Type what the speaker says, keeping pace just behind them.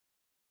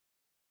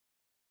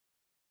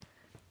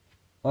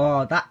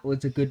Oh, that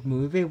was a good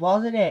movie,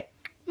 wasn't it?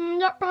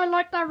 Yep, I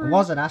like that I movie.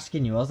 wasn't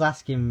asking you, I was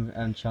asking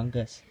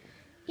Chungus.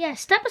 Yeah,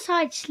 step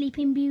aside,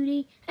 Sleeping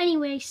Beauty.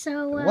 Anyway,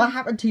 so... what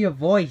happened to your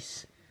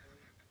voice?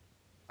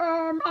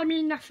 I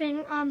mean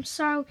nothing,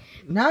 so...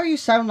 Now you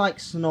sound like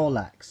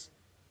Snorlax.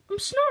 I'm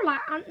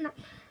Snorlax.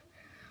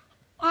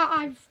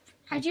 I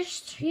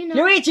just, you know...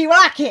 Luigi,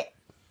 whack it!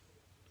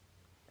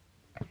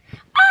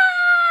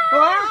 Ah!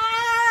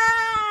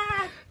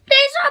 Ah!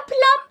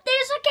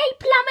 There's a gay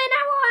plum in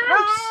our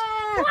house!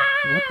 Ah!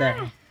 Ah! What the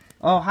hell?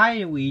 Oh,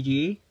 hi,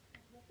 Luigi.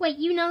 Wait,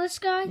 you know this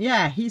guy?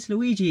 Yeah, he's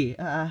Luigi.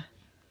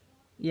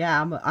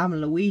 Yeah, I'm a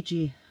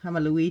Luigi. I'm a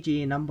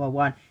Luigi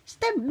 #1.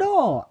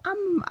 No,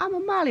 I'm a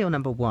Mario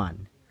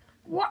 #1.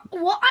 What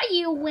are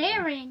you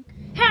wearing?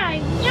 Hey,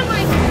 you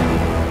might...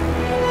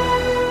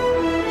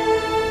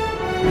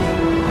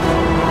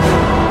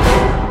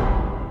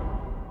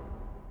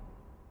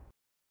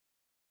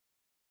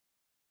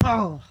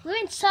 Oh. We're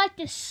inside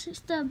this,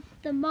 it's the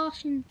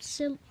Martian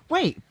silk.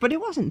 Wait, but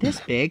it wasn't this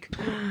big.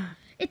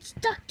 It's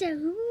Dr.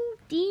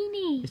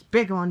 Houdini. It's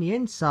bigger on the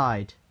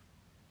inside.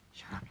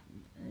 Shut up.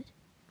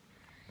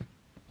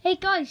 Hey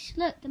guys,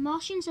 look, the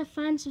Martians are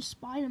fans of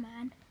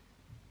Spider-Man.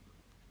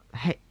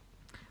 Hey,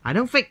 I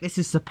don't think this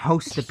is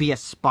supposed to be a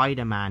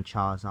Spider-Man,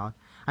 Charizard.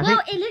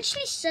 Well, it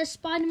literally says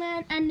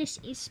Spider-Man, and this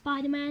is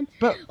Spider-Man.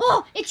 But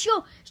oh, it's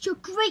your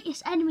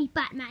greatest enemy,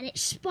 Batman.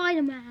 It's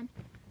Spider-Man.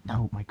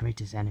 no, my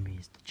greatest enemy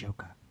is the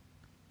Joker.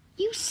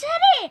 You said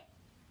it.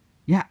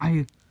 Yeah,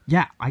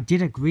 I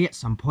did agree at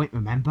some point.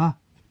 Remember?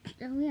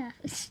 Oh yeah.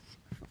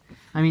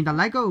 I mean, the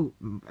Lego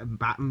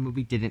Batman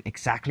movie didn't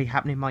exactly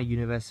happen in my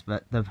universe,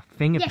 but the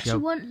thing of yes, you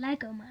want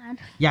Lego, man.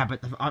 Yeah,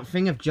 but the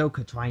thing of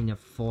Joker trying to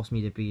force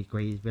me to be his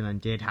greatest villain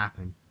did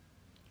happen.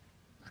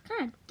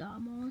 Kind of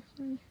dumb,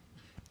 honestly.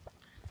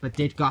 But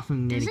did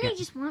Gotham nearly Doesn't he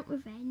just want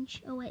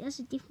revenge? Oh wait, that's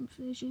a different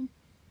version.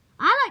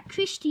 I like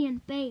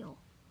Christian Bale.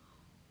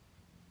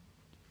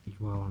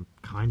 Well, I'm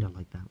kind of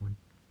like that one.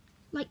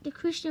 Like the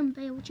Christian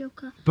Bale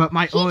Joker. But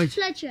my Heath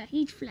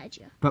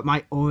Ledger. But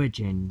my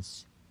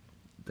origins,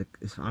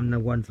 I'm the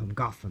one from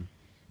Gotham.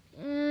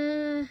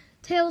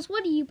 Tails,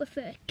 what do you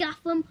prefer,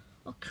 Gotham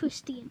or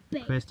Christian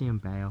Bale? Christian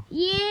Bale.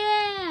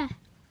 Yeah.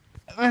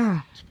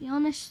 Ugh. To be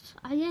honest,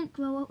 I didn't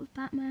grow up with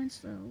Batman,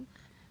 so.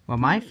 Well,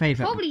 my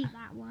favorite. Probably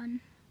that one.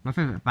 My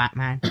favorite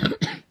Batman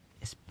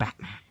is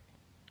Batman.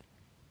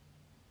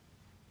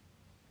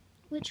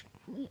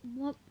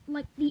 What,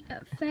 like the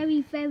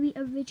very, very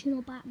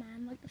original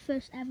Batman, like the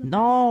first ever.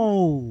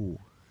 No,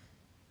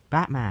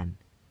 Batman.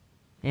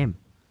 Him.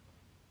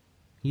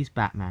 He's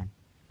Batman.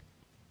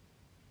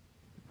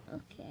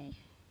 Okay.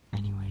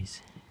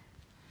 Anyways,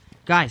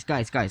 guys,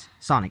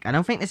 Sonic. I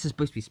don't think this is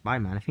supposed to be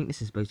Spider-Man. I think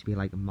this is supposed to be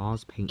like a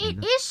Mars painting.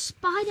 It is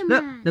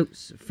Spider-Man. Look,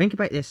 think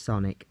about this,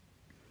 Sonic.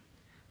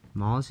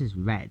 Mars is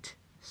red,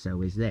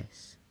 so is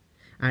this.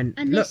 And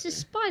look, this is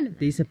Spider-Man.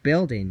 These are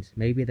buildings.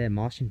 Maybe they're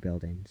Martian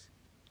buildings.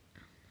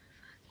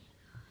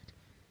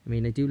 I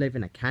mean, they do live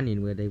in a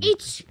canyon where they...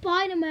 It's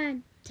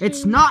Spider-Man.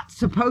 It's not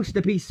supposed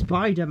to be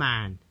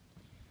Spider-Man.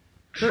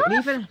 Look,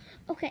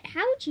 Okay,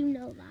 how would you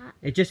know that?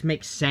 It just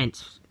makes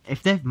sense.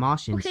 If they're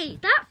Martians... Okay,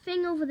 that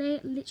thing over there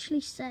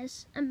literally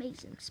says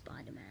Amazing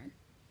Spider-Man.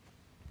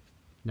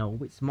 No,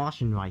 it's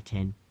Martian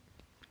writing.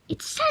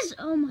 It says,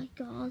 oh my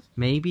god.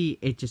 Maybe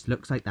it just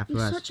looks like that for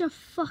You're us. such a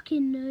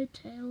fucking nerd,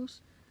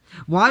 Tails.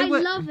 I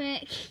love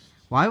it.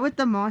 Why would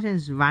the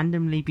Martians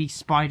randomly be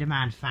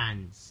Spider-Man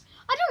fans?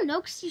 I don't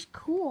know, because he's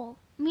cool.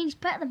 I mean, he's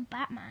better than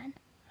Batman.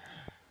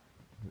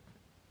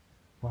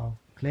 Well,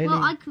 clearly...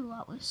 Well, I grew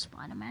up with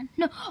Spider-Man.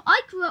 No,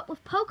 I grew up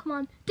with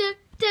Pokemon.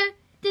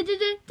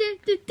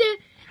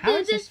 How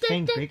is this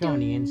thing big on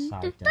the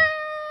inside, though?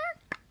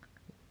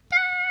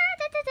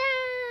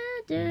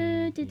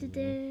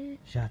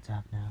 Shut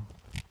up now.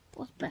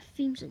 What's better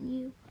themes than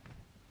you?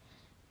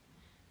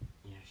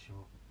 Yeah,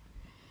 sure.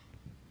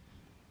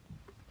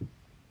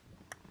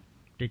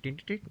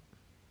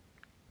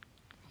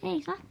 Hey,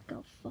 that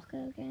go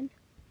fucker again.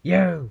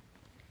 Yo!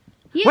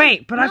 You,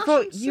 Wait, but I Martian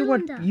thought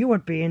cylinder. you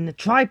would be in the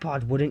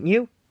tripod, wouldn't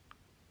you?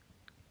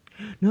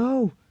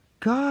 No,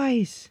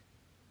 guys!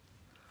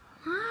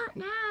 What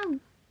now?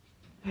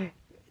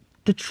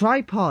 The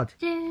tripod!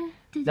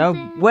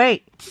 No,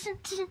 wait!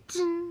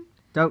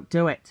 Don't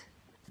do it.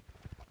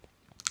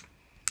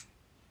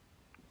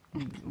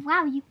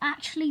 Wow, you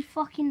actually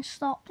fucking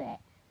stopped it.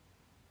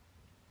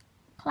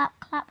 Clap,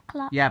 clap,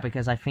 clap. Yeah,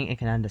 because I think it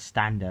can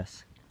understand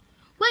us.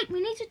 Wait,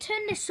 we need to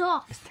turn this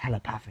off. It's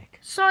telepathic.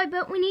 Sorry,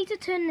 but we need to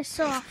turn this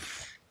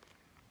off.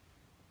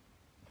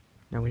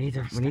 No, we need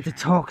to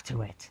talk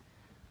to it.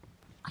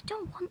 I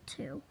don't want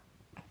to.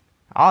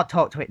 I'll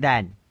talk to it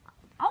then.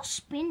 I'll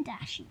spin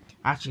dash you.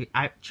 Actually,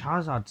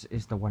 Charizard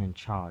is the one in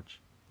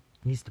charge.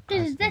 He's the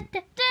president.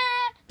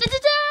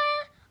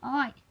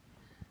 Alright.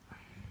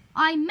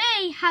 I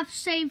may have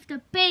saved a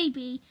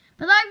baby,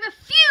 but I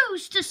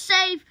refuse to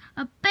save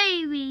a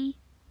baby.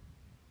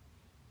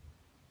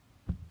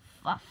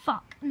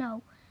 Fuck,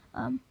 no.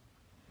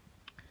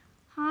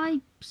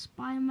 Hi,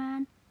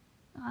 Spider-Man.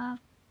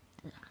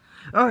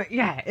 Oh,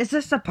 yeah, is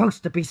this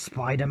supposed to be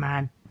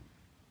Spider-Man?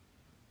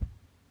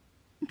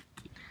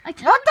 I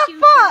told What the you,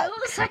 fuck?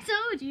 Tails. I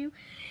told you.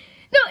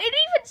 No, it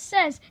even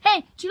says,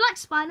 hey, do you like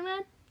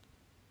Spider-Man?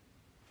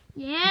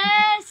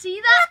 Yeah,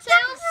 see that,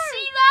 Tails?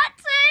 See that,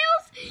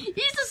 Tails?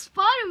 He's a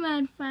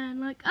Spider-Man fan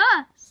like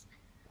us.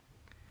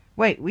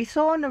 Wait, we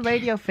saw on the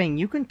radio thing,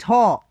 you can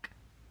talk.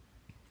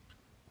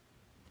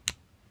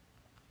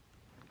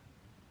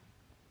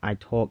 I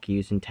talk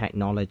using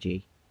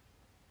technology.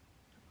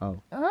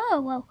 Oh.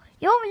 Oh, well,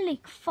 you're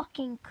really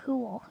fucking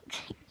cool.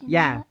 You know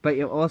Yeah, that? but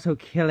you're also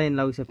killing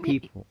loads of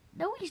people.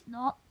 No, he's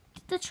not.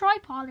 The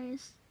tripod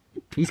is.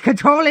 He's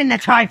controlling the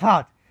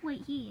tripod!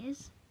 Wait, he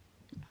is?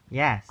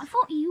 Yes. I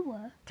thought you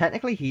were.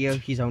 Technically,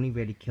 he's only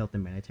really killed the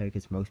military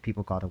because most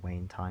people got away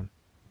in time.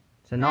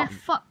 So Nah, not...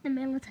 fuck the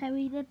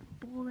military, they're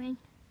boring.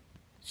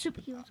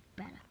 Superheroes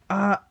are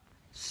better.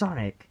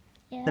 Sonic.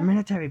 Yeah. The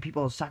military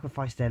people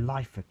sacrifice their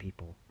life for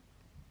people.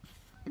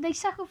 They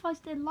sacrifice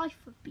their life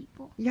for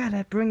people.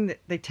 Yeah,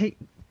 they take...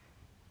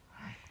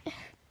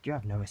 You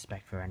have no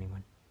respect for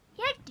anyone.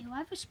 Yeah, I do. I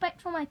have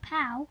respect for my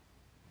pal.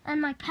 And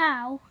my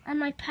pal. And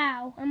my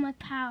pal. And my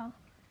pal.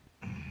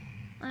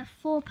 I have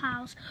 4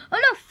 pals. Oh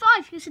no,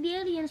 5, because the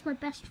alien is my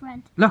best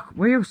friend. Look,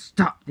 will you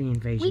stop the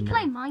invasion We now?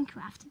 play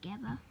Minecraft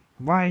together.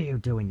 Why are you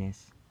doing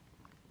this?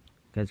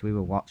 Because we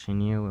were watching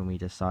you and we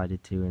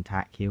decided to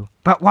attack you.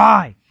 But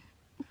why?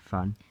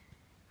 Fun.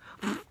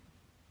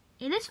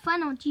 It is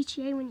fun on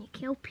GTA when you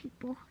kill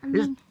people. And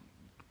Is- then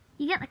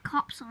you get the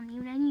cops on you,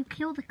 and then you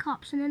kill the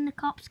cops, and then the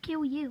cops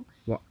kill you.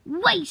 What?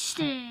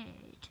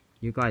 Wasted!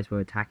 You guys were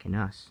attacking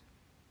us.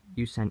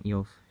 You sent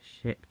your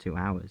ship to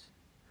ours.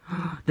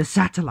 The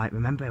satellite,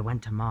 remember it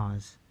went to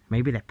Mars.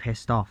 Maybe they're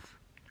pissed off.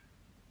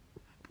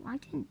 Well, I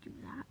didn't do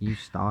that. You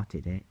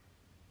started it.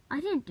 I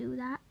didn't do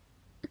that.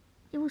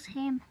 It was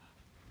him.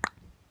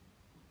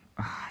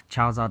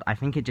 Charles, I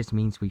think it just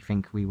means we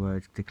think we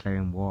were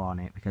declaring war on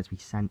it because we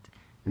sent...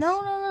 this-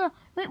 No.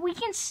 We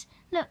can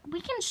look.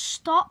 We can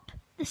stop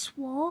this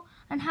war,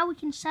 and how we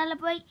can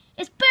celebrate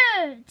is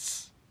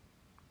birds.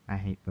 I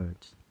hate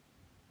birds.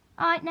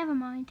 All right, never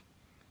mind.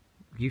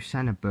 You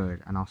send a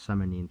bird and I'll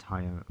summon the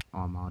entire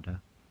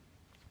armada.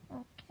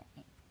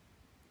 Okay.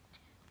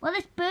 Well,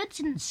 there's birds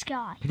in the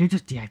sky. Can you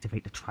just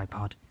deactivate the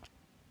tripod?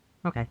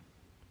 Okay.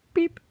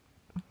 Beep.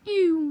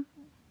 Ew.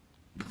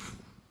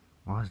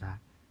 What was that?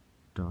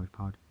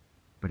 Tripod.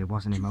 But it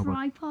wasn't in mobile.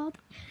 Tripod.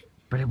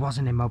 But it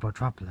wasn't in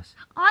Mobotropolis.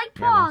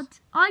 iPod.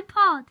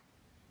 iPod.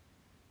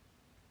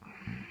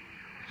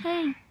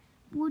 Hey,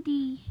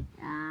 Woody.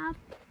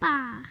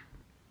 Bah.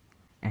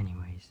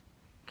 Anyways,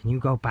 can you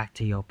go back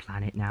to your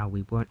planet now?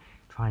 We weren't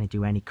trying to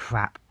do any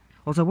crap.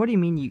 Also, what do you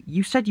mean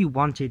you said you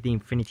wanted the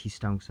Infinity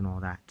Stones and all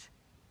that?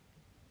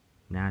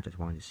 Nah, I just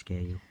wanted to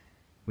scare you.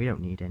 We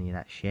don't need any of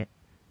that shit.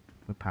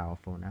 We're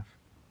powerful enough.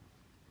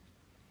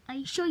 Are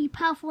you sure you're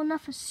powerful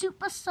enough for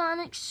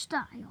supersonic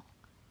style?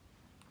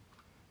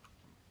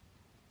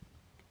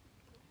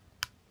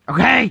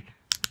 Okay!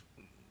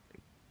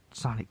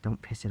 Sonic,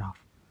 don't piss it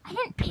off. I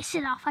didn't piss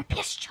it off. I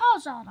pissed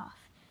Charizard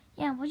off.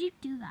 Yeah, why'd you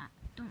do that?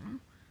 Don't know.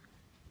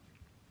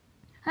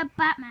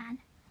 Batman,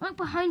 look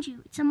behind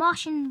you. It's a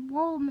Martian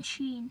war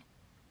machine.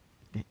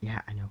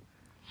 Yeah, I know.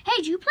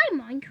 Hey, do you play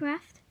Minecraft?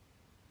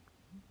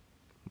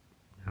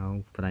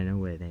 No, but I know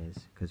where it is,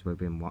 because we've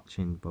been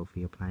watching both of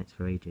your planets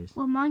for ages.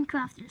 Well,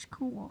 Minecraft is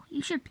cool.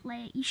 You should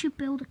play it. You should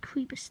build a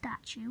creeper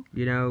statue.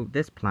 You know,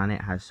 this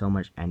planet has so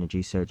much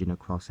energy surging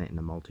across it in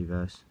the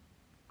multiverse,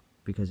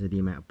 because of the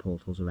amount of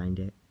portals around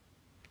it.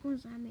 What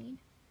does that mean?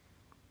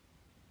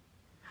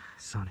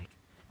 Sonic.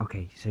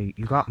 Okay, so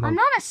you got I'm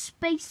not a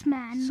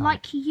spaceman Sonic.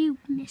 like you,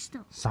 mister.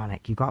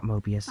 Sonic, you got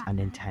Mobius Batman.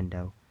 and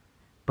Nintendo.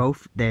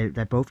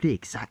 They're both the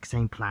exact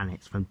same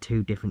planets from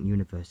 2 different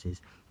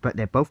universes, but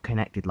they're both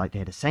connected like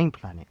they're the same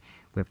planet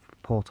with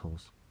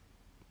portals.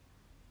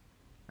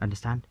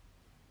 Understand?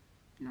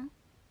 No.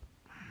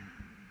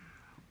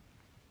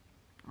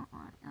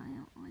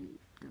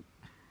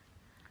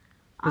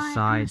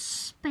 Besides,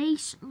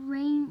 Space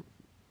rain.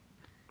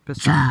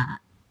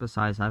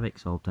 besides, I've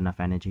absorbed enough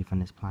energy from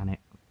this planet.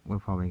 We're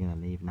probably gonna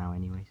leave now,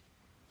 anyways.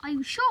 Are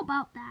you sure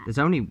about that? There's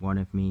only one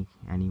of me,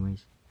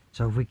 anyways.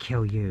 So if we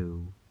kill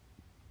you,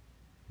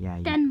 yeah,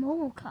 you, Then more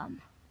will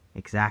come.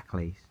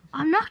 exactly.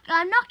 I'm not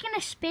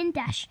gonna spin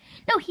dash.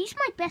 No, he's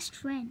my best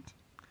friend.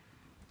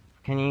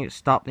 Can you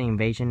stop the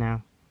invasion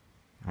now?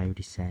 I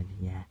already said,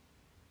 yeah.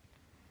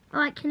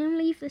 Alright, can you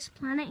leave this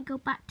planet and go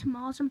back to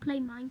Mars and play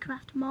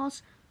Minecraft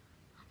Mars?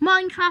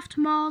 Minecraft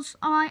Mars.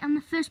 Alright, I'm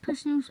the first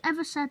person who's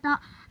ever said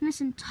that in this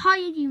entire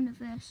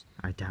universe.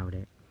 I doubt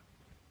it.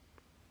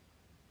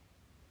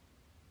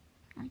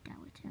 I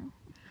doubt it too.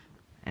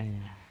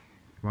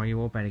 Well, you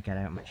all better get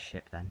out of my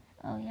ship then.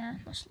 Oh yeah,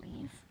 let's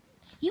leave.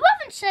 You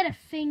haven't said a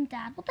thing,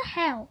 Dad. What the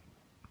hell?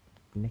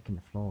 Licking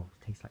the floor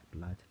tastes like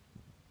blood.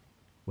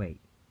 Wait,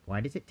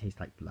 why does it taste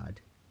like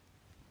blood?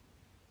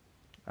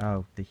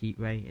 Oh, the heat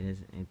ray?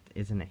 It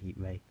isn't a heat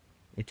ray.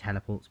 It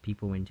teleports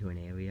people into an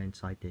area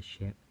inside this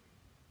ship,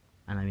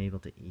 and I'm able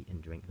to eat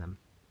and drink them.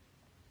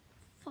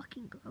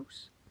 Fucking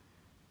gross.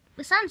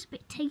 It sounds a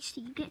bit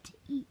tasty. You get to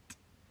eat.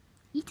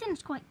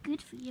 Eating's quite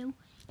good for you.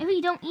 If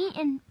you don't eat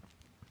in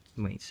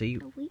Wait, so a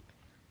week.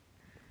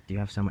 do you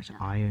have so much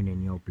iron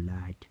in your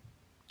blood?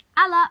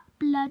 I like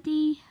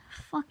bloody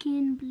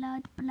fucking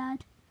blood.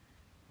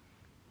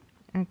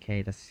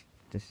 Okay, this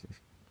is...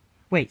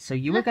 Wait, so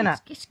you were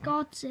gonna... It's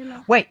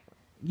Godzilla. Wait,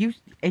 you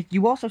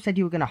also said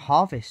you were gonna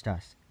harvest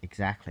us.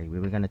 Exactly, we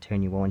were gonna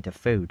turn you all into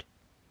food.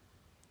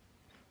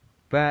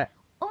 But...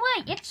 Oh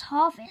wait, it's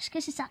harvest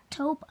because it's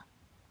October.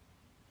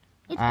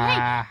 Hey,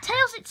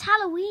 Tails, it's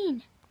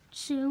Halloween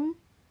soon.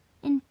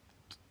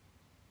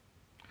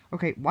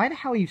 Okay, why the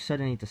hell are you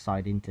suddenly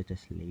deciding to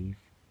just leave?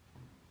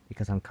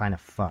 Because I'm kind of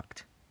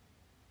fucked.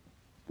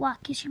 What,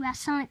 because you have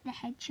Sonic the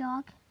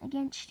Hedgehog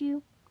against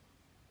you?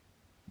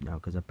 No,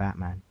 because of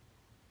Batman.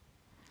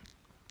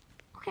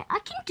 Okay, I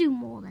can do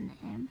more than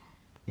him.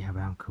 Yeah,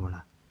 but I'm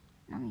cooler.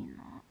 No, you're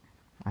not.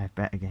 I have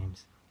better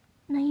games.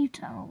 No, you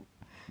don't.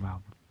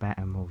 Well,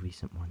 better, more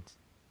recent ones.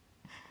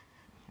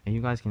 Are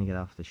you guys going to get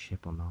off the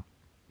ship or not?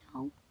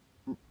 No.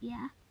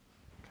 Yeah.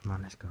 Come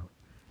on, let's go.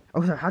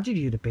 Oh, so how do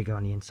you do the bigger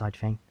on the inside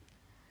thing?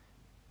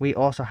 We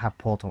also have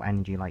portal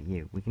energy like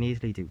you. We can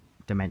easily do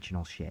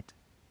dimensional shit.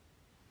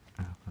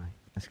 Oh, right.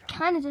 Let's go.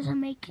 Kind of doesn't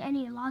make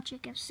any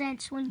logic of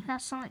sense when you have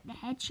Sonic the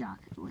Hedgehog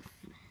with...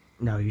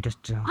 No, you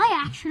just don't.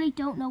 I actually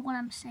don't know what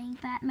I'm saying,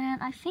 Batman.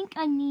 I think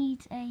I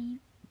need a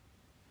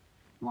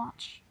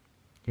watch.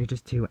 You're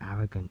just too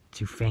arrogant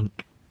to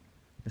think.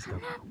 Let's go.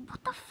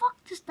 What the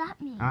fuck does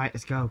that mean? Alright,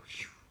 let's go.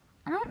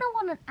 I don't know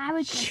what an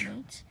arrogant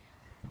means.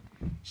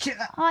 Shit.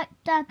 Alright,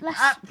 Dad,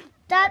 let's...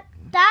 Dad,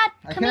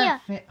 come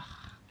here. Fit.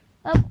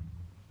 Oh.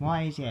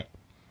 Why is it?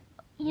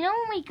 You know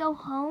when we go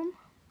home?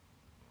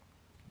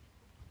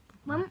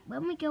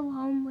 When we go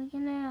home, we're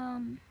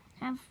gonna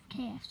have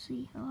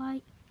KFC,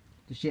 alright?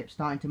 The ship's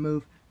starting to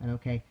move, and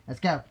okay, let's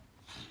go.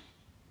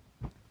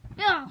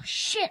 Oh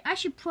shit! I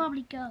should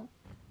probably go.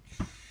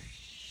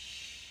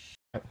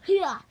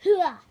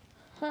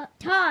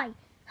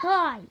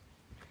 Hi.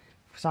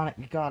 Sonic,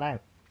 you got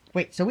out.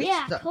 Wait, so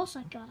of course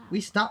I got out. We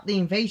stopped the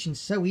invasion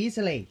so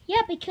easily.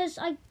 Yeah, because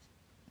I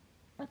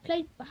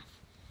played Bath.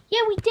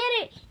 Yeah, we did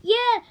it.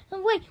 Yeah,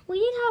 and wait, we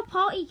need to have a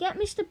party. Get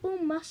Mr.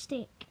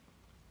 Boommastic.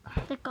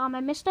 The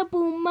garment, Mr.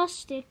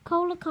 Boommastic,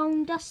 cola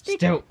cone dusty.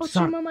 Still,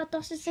 son, Mama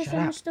dusty says shut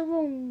up. Mr.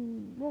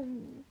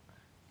 Wrong.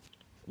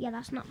 Yeah,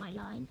 that's not my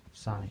line.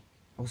 Sorry.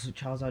 Also,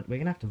 Charles, we're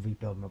gonna have to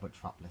rebuild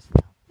Metropolis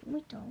now.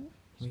 We don't.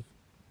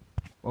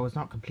 Well, it's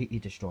not completely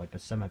destroyed, but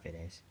some of it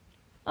is.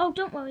 Oh,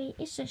 don't worry.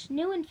 It's this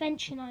new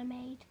invention I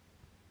made.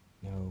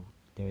 No,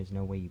 there is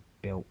no way you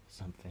built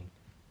something.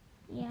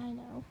 Yeah, I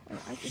know.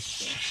 I just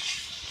did.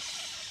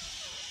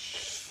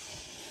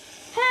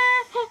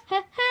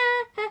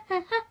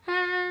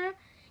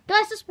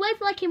 Guys, just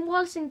wave like in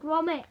Wallace and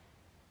Gromit.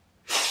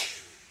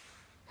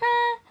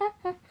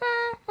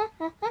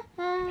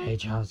 Hey,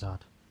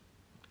 Charizard.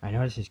 I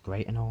know this is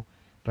great and all,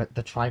 but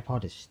the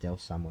tripod is still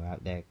somewhere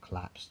out there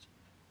collapsed.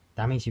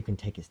 That means you can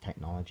take his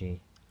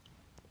technology.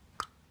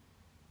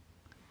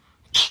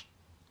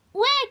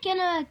 We're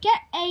gonna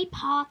get a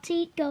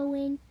party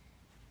going.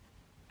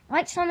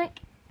 Right, Sonic?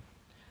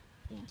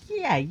 Yes.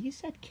 Yeah, you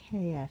said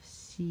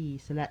KFC,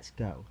 so let's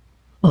go.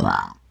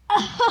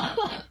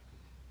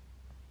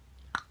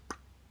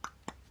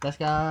 Let's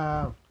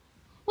go.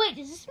 Wait,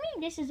 does this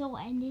mean this is all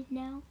ended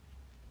now?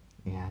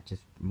 Yeah,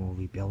 just more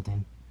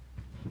rebuilding.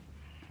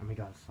 And we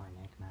gotta find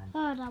Eggman.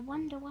 Oh, I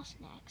wonder what's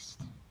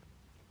next.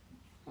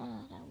 Oh,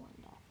 I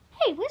wonder.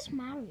 Hey, where's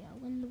Mario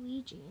and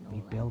Luigi and all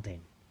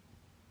Rebuilding.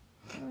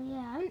 that? Oh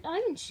yeah, I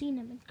haven't seen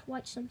them in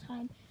quite some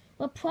time.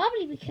 Well,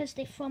 probably because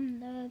they're from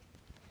the...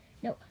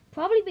 No,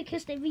 probably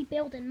because they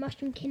rebuilt in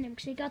Mushroom Kingdom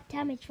because they got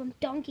damaged from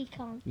Donkey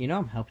Kong. You know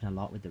I'm helping a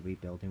lot with the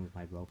rebuilding with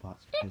my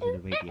robots because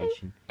of the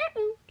radiation.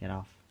 Get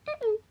off.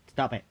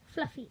 Stop it.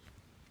 Fluffy.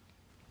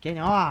 Get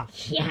off.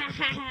 Yeah.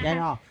 Get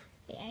off.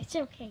 Yeah, it's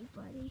okay,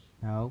 buddy.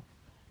 No.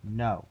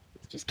 No.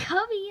 Just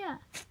come here.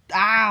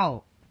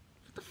 Ow!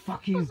 What the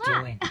fuck are you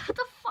doing? What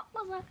the fuck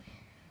was that?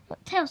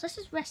 Look, Tails, let's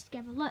just rest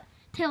together. Look,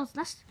 Tails,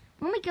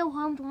 when we go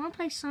home, do you want to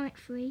play Sonic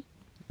 3?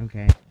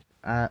 Okay.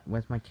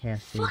 Where's my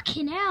KFC?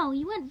 Fucking hell,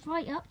 you went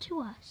right up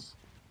to us.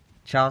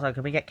 Charles,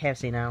 can we get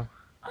KFC now?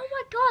 Oh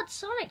my god,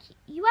 Sonic,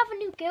 you have a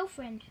new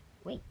girlfriend.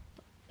 Wait,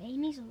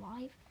 Amy's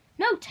alive?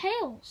 No,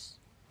 Tails.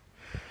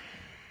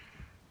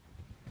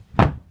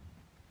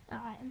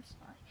 Alright, I'm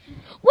sorry.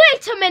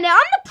 Wait a minute,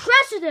 I'm the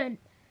president!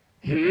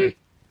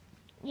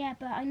 Yeah,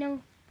 but I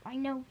know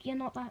you're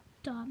not that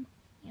dumb.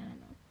 Yeah, I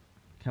know.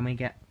 Can we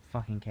get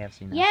fucking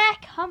KFC now? Yeah,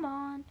 come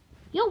on.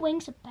 Your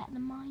wings are better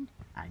than mine.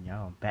 I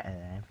know, I'm better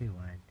than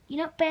everyone.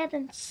 You're not better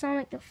than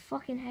Sonic the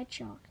fucking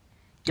Hedgehog.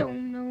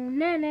 Don't know,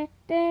 na-na,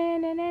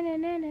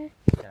 da-na-na-na-na-na.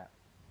 Shut up.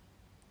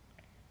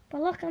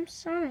 But look, I'm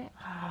Sonic.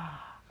 Yeah!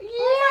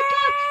 Oh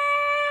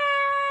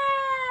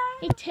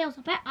my god! Hey, Tails,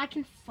 I bet I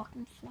can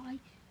fucking fly.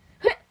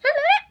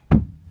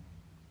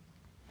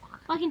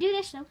 I can do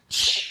this though.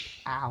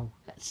 Ow.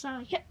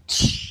 Sorry.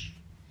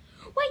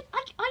 Wait,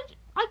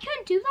 I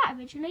couldn't do that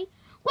originally.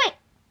 Wait,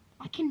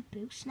 I can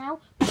boost now.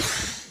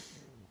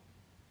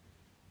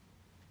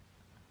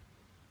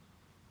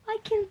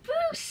 fucking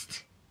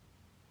boost.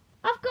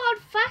 I've gone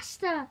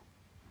faster.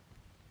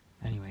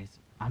 Anyways,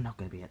 I'm not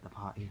gonna be at the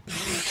party.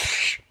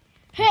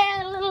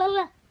 Hey, la, la,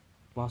 la.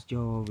 Whilst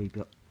you're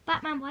rebuilt.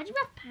 Batman, why do you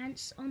have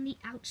pants on the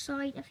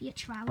outside of your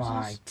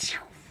trousers?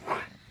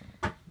 Bye.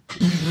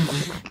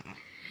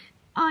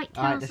 Alright,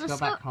 let's go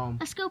back home.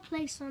 Let's go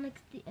play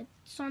Sonic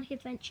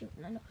Adventure.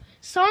 No.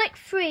 Sonic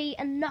 3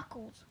 and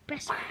Knuckles.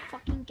 Best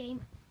fucking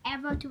game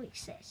ever to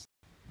exist.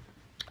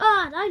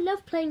 And I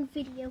love playing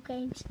video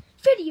games.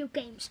 Video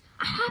games,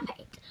 a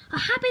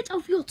habit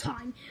of your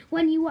time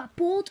when you are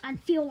bored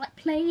and feel like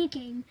playing a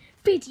game.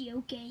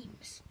 Video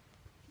games.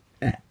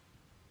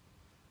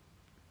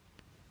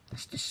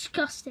 That's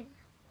disgusting.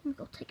 I'm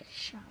gonna go take a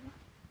shower.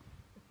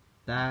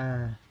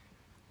 Yeah,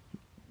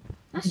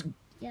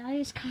 that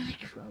is kind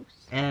of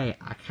gross. Hey,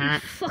 I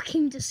can't.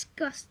 Fucking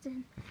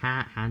disgusting. I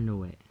can't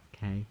handle it.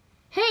 Okay.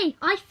 Hey,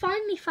 I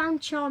finally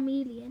found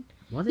Charmeleon.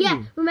 What did Yeah,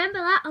 you? remember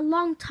that a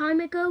long time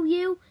ago,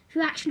 you? If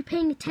you're actually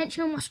paying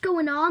attention on what's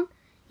going on?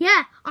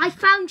 Yeah, I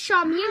found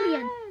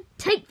Charmeleon.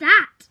 Take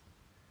that.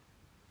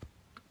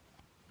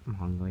 I'm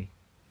hungry.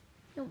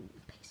 No,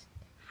 please.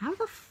 How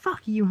the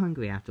fuck are you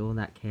hungry after all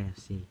that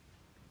KFC?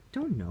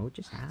 Don't know,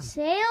 just am.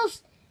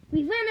 Sales,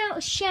 we ran out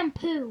of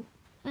shampoo.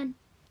 And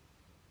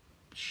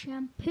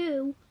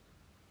shampoo?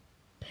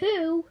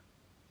 Poo?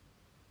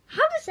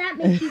 How does that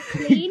make you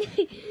clean?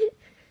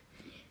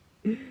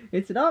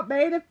 It's not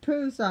made of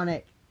poo,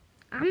 Sonic.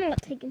 I'm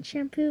not taking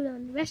shampoo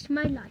on the rest of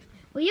my life.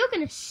 Well, you're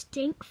going to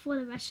stink for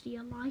the rest of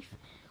your life.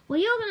 Well,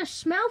 you're going to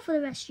smell for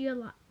the rest of your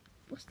life.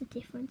 What's the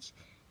difference?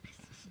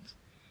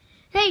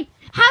 Hey,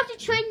 how to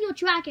train your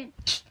dragon?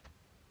 Does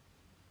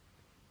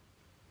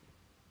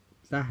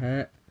that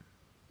hurt?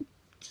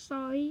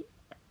 Sorry.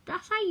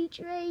 That's how you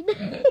train.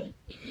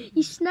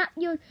 You snap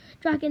your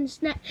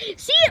dragon's neck.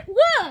 See, it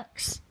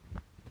works!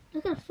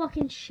 Look at a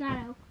fucking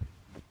Shadow.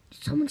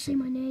 Did someone say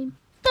my name?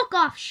 Fuck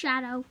off,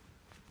 Shadow.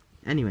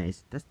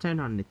 Anyways, let's turn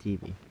on the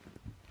TV.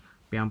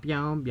 Byom,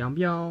 byom, byom,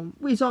 byom.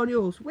 Whiz on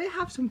news. We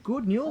have some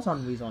good news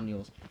on Whiz on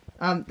news.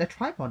 The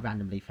tripod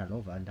randomly fell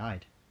over and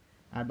died.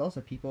 And lots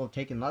of people have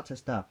taken lots of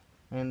stuff.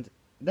 And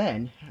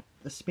then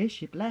the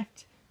spaceship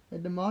left.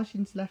 And the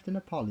Martians left an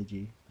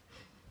apology.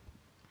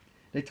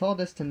 They told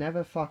us to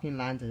never fucking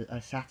land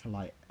a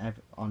satellite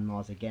on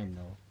Mars again,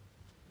 though.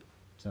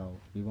 So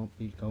we won't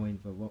be going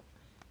for what.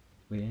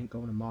 We ain't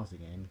going to Mars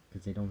again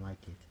because they don't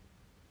like it.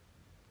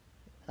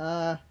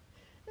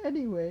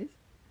 Anyways,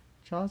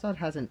 Charizard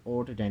hasn't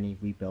ordered any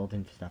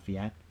rebuilding stuff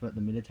yet, but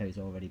the military's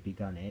already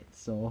begun it.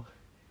 So,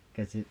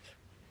 because it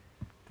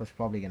was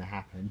probably gonna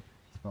happen.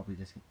 It's probably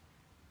just.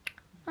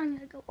 I'm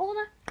gonna go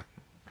order.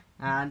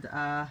 And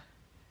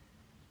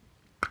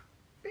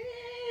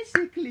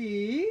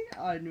basically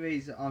on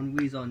Whiz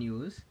on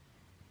News.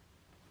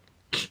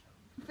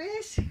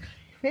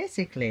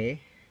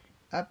 Basically,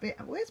 a bit.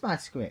 Where's my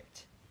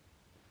script?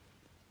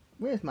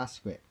 Where's my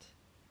script?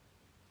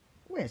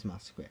 Where's my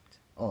script?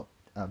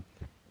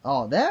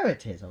 Oh, there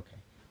it is.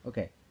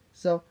 Okay.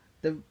 So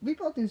the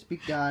rebuilding's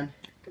begun.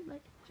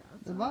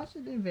 The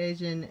Martian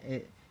invasion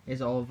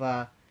is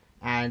over,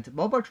 and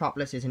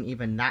Mobotropolis isn't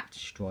even that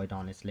destroyed.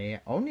 Honestly,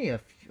 only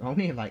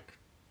like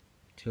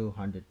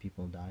 200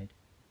 people died.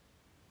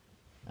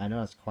 I know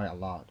that's quite a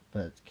lot,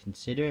 but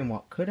considering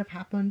what could have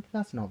happened,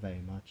 that's not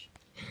very much.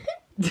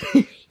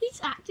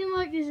 He's acting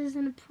like this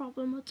isn't a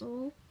problem at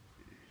all.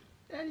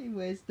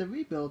 Anyways, the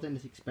rebuilding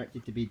is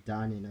expected to be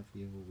done in a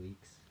few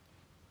weeks.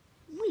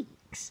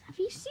 Weeks? Have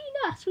you seen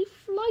us? We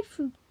fly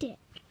through dick.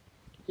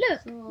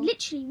 Look,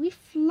 literally, we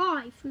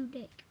fly through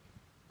dick.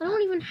 I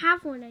don't even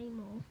have one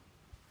anymore.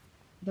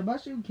 The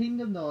Mushroom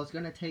Kingdom, though, is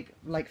going to take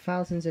like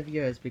thousands of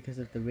years because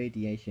of the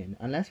radiation.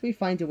 Unless we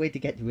find a way to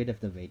get rid of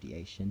the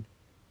radiation.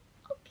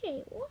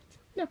 Okay, what?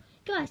 No,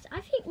 guys, I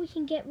think we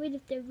can get rid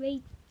of the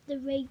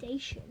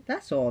radiation.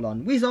 That's all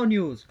on Whiz on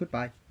News.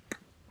 Goodbye.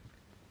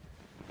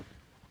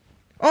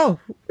 Oh,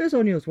 Whiz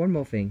on News. One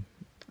more thing.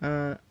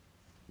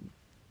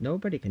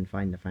 Nobody can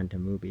find the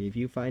Phantom Ruby. If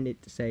you find it,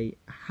 say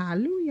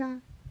hallelujah.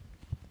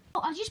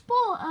 Oh, I just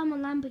bought a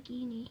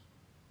Lamborghini.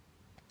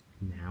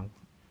 Now.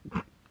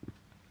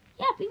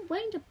 Yeah, I've been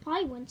waiting to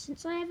buy one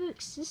since I ever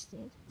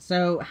existed.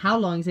 So, how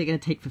long is it going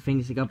to take for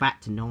things to go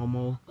back to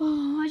normal?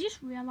 Oh, I just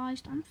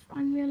realised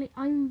I'm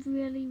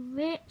really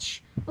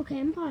rich. Okay,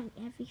 I'm buying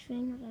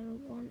everything I've ever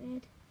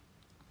wanted.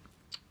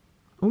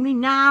 Only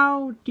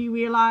now do you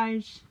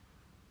realise?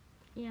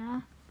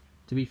 Yeah.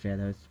 To be fair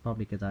though, it's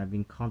probably because I've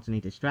been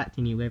constantly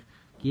distracting you with,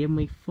 give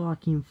me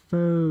fucking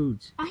food.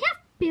 I have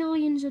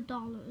billions of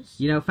dollars.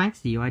 You know, thanks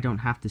to you, I don't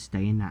have to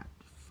stay in that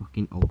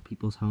fucking old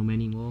people's home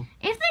anymore.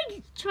 If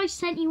they try to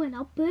send you in,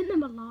 I'll burn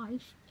them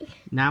alive.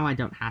 Now I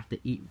don't have to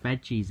eat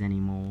veggies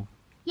anymore.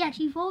 Yes,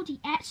 you've already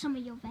ate some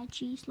of your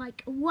veggies,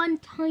 like one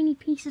tiny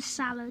piece of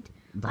salad.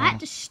 I had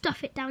to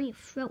stuff it down your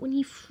throat when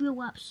you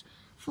threw up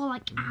for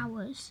like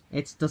hours.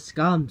 It's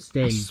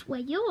disgusting. I swear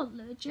you're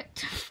allergic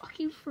to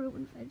fucking fruit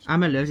and vegetables.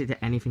 I'm allergic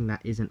to anything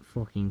that isn't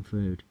fucking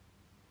food.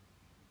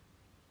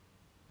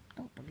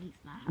 Don't believe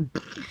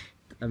that.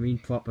 I mean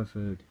proper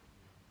food.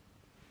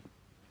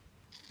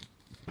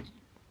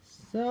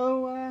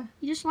 So,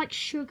 You just like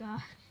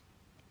sugar.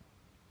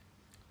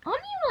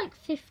 Aren't you like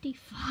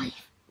 55?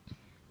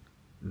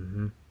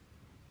 Mm-hmm.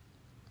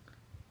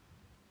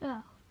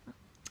 Oh,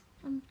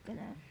 I'm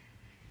gonna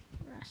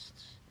rest.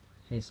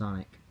 Hey,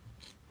 Sonic.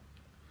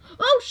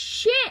 Oh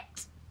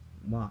shit!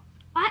 What?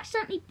 I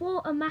accidentally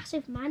bought a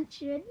massive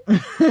mansion.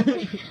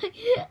 Can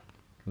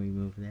we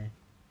move there?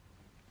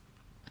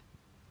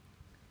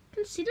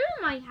 Considering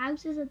my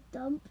house is a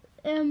dump,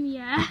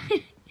 yeah.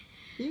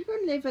 You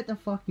can live at the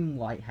fucking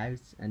White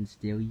House and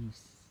still you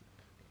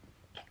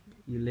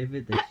live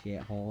in the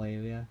shithole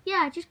area.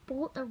 Yeah, I just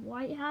bought the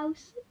White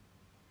House.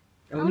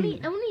 Only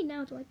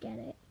now do I get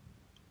it.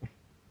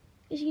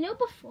 Because you know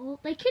before,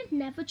 they could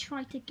never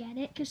try to get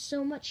it because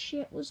so much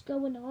shit was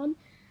going on.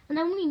 And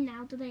only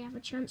now do they have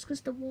a chance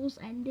because the wars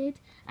ended.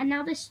 And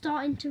now they're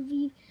starting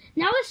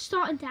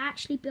to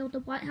actually build the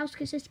White House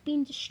because it's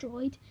been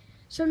destroyed.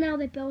 So now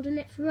they're building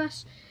it for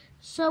us.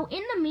 So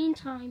in the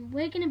meantime,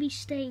 we're going to be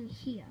staying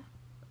here.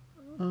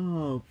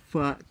 Oh,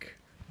 fuck.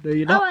 No,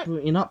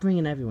 you're not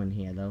bringing everyone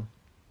here, though.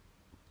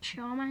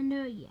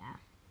 Charmander, yeah.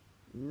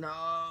 No.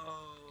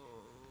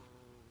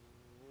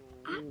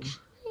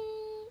 Actually,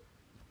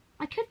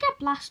 I could get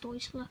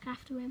Blastoise to look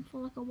after him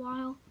for like a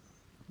while.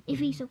 If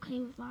he's okay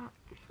with that.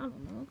 I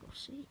don't know, we'll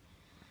see.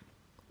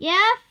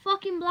 Yeah,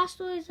 fucking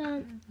Blastoise,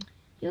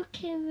 you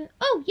okay with it?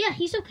 Oh, yeah,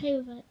 he's okay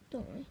with it.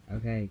 Don't worry.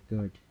 Okay,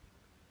 good.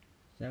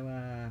 So,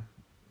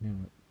 no.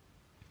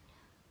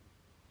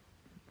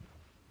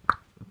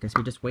 Guess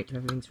we just wait till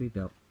everything's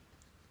rebuilt.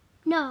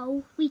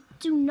 No, we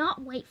do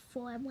not wait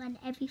for it when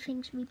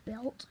everything's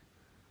rebuilt.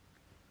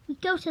 We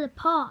go to the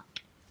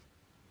park.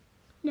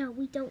 No,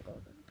 we don't go to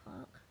the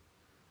park.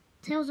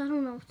 Tails, I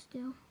don't know what to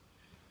do.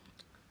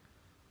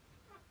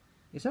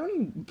 It's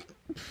only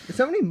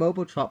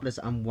Mobiletropolis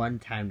and one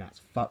town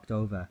that's fucked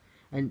over.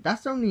 And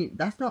that's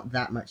not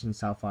that much in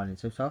South Island,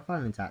 so South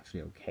Island's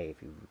actually okay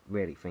if you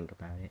really think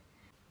about it.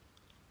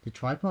 The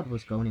tripod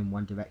was going in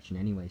one direction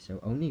anyway, so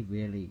only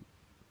really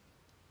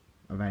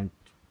around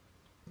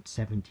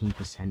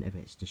 17% of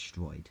it's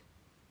destroyed.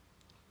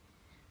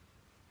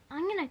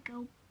 I'm gonna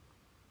go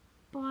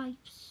buy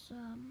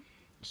some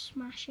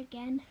Smash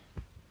again.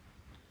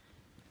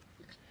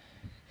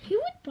 Who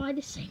would buy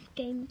the same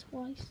game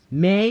twice?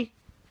 Me?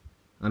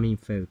 I mean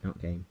food,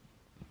 not game.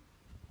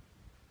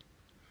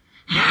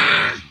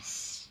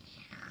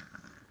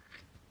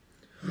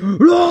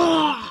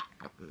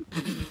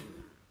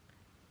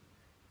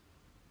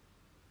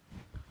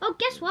 Oh,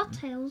 guess what,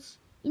 Tails?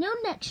 You know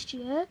next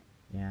year?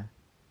 Yeah.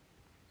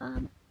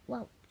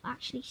 Well,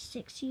 actually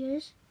 6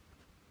 years.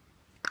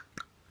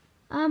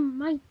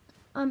 My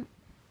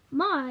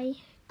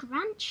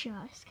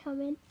grandchild is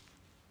coming.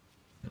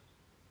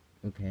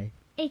 Okay.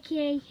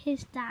 AKA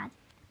his dad.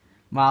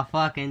 My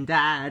fucking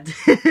dad.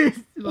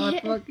 My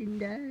fucking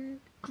dad.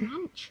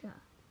 Grandchild.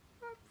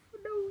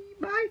 No,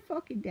 my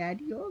fucking dad,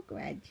 your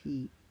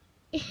grandchild.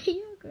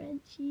 Your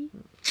grandchild.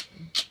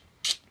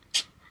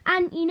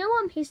 And you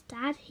know his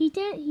dad, he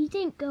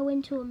didn't go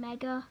into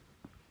Omega,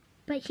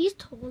 but he's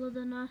taller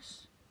than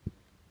us.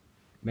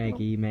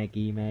 Maggie.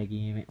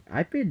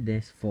 I've been in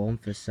this form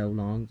for so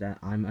long that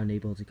I'm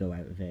unable to go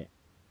out of it.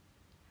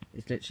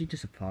 It's literally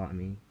just a part of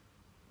me.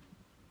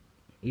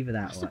 Either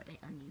that That's or a bit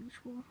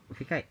unusual. I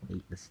think I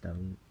ate the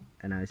stone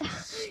and I was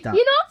just stuck.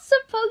 You're not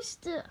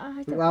supposed to.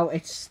 Well,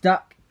 it's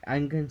stuck.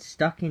 I'm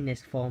stuck in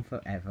this form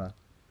forever.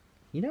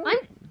 You know?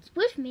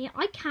 With me,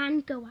 I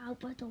can go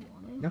out, but I don't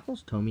want to.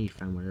 Knuckles told me he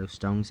found one of those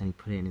stones and he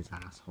put it in his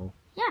asshole.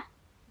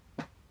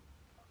 Yeah.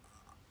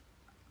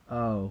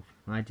 Oh,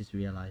 I just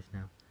realised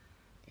now.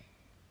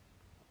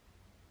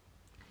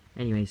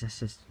 Anyways, let's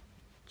just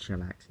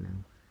chillax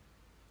now.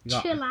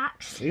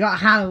 Chillax. We got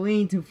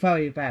Halloween to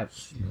worry about.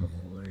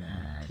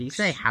 Do you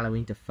say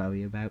Halloween to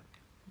worry about?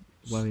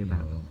 Worry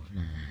about.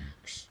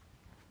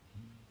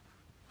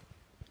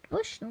 I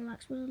wish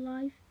Snorlax was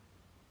alive.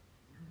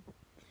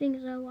 The thing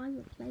is, though, I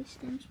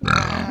replaced him so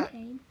he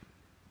came.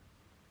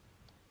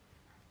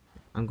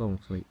 I'm going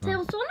to sleep.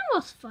 Tails, do you know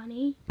what's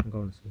funny? I'm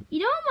going to sleep. You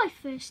know, on my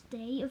first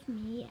day of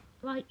me,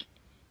 like,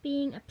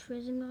 being a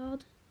prison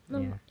guard? No,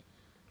 Yeah.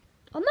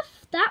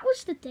 That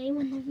was the day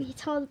when the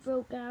retard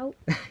broke out.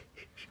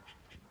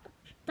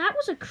 That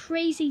was a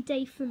crazy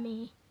day for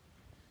me.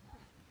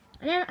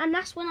 And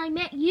that's when I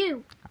met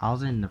you. I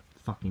was in the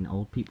fucking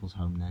old people's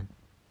home then.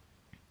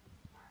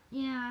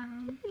 Yeah.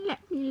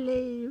 Let me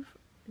live.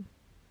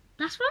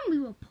 That's when we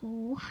were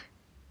poor.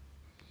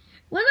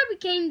 When I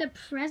became the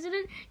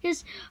president,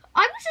 because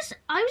I was just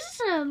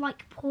a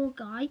like poor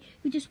guy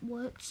who just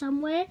worked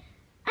somewhere, and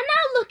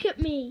now look at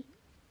me.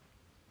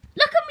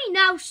 Look at me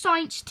now,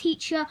 science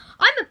teacher.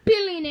 I'm a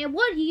billionaire.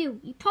 What are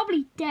you? You're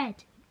probably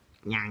dead.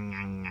 I'm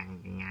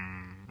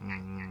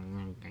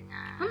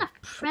the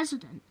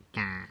president.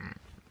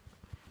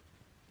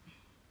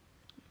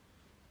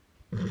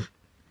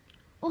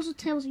 Also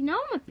tells you, now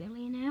I'm a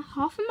billionaire.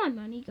 Half of my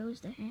money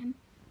goes to him.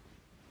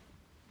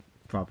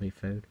 Probably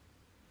food.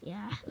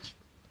 Yeah.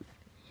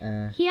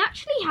 Uh, He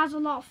actually has a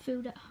lot of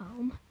food at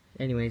home.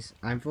 Anyways,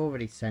 I've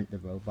already sent the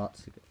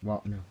robots.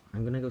 Well, no,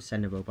 I'm gonna go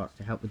send the robots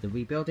to help with the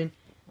rebuilding,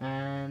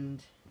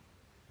 and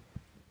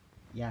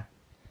yeah,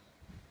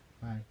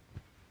 bye.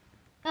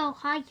 Oh,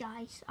 hi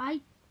guys.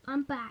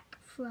 I'm back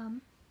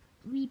from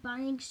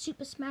rebuying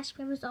Super Smash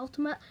Bros.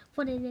 Ultimate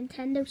for the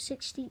Nintendo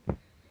Switch.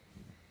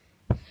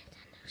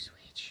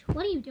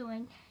 What are you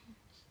doing?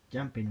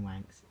 Jumping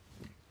wanks.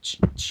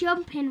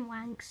 Jumping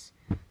wanks.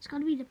 It's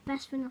gotta be the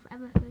best thing I've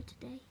ever heard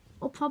today.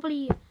 Or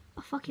probably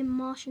a fucking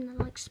Martian that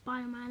likes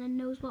Spider-Man and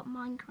knows what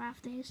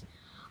Minecraft is.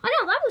 I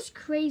know, that was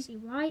crazy,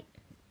 right?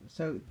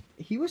 So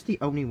he was the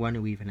only one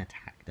who even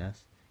attacked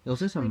us. It was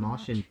just a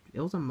Martian. Much.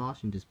 It was a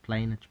Martian just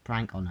playing a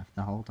prank on us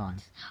the whole time.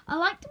 I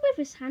liked it with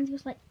his hands. He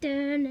was like,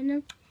 can't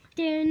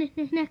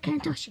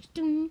touch it.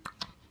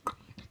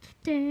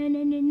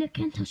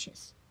 Can't touch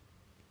it.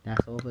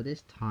 That's all for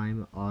this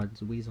time on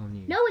Weasel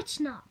News. No,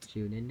 it's not.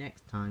 Tune in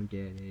next time.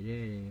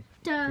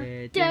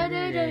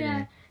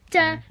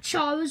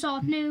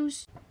 Charizard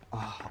news.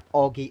 Oh,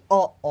 Augie,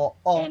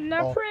 In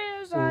the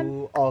prison.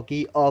 Ooh,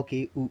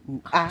 Augie,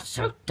 ooh, ah.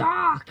 So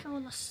dark all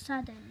of a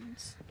sudden.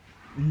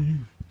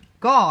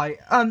 Guy,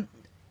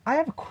 I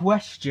have a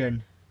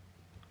question.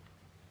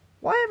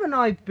 Why haven't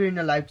I been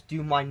allowed to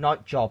do my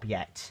night job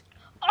yet?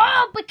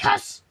 Oh,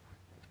 because...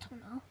 I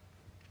don't know.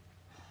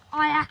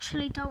 I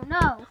actually don't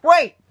know.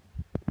 Wait!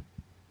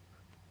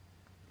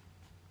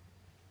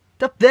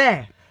 Up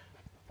there!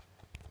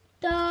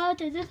 Da,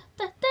 da, da, da,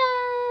 da,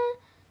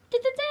 da,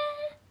 da,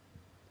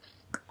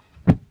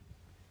 da.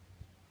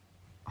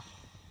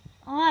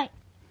 Alright.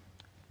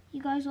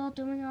 You guys all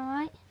doing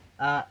alright?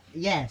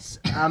 Yes.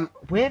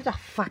 Where the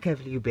fuck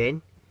have you been?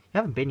 You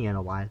haven't been here in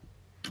a while.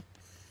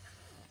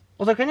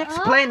 Although, can you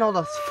explain all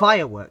those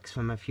fireworks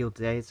from a few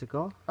days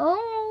ago?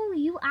 Oh,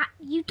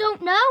 you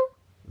don't know?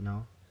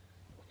 No.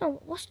 No,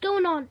 what's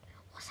going on?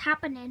 What's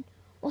happening?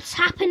 What's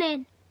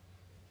happening?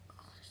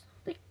 Oh, it's no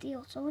big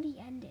deal. It's already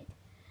ended.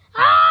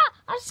 Ah!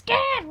 I'm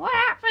scared. What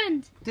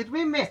happened? Did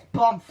we miss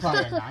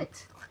bonfire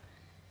night?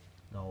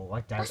 No,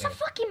 I doubt That's it. a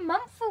fucking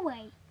month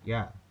away.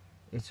 Yeah.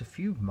 It's a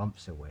few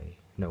months away.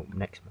 No,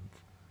 next month.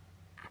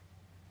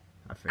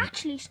 I think.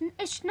 Actually,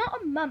 it's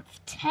not a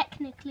month,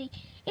 technically.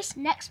 It's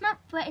next month,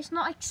 but it's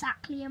not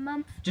exactly a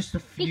month. Just a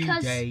few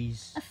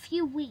days. A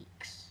few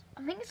weeks.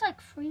 I think it's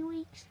like 3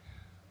 weeks.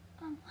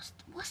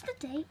 What's the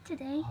date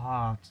today?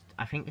 Oh,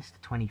 I think it's the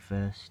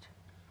 21st.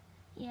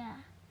 Yeah.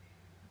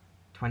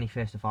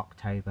 21st of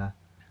October.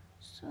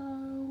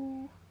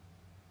 So...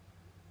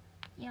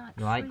 yeah, like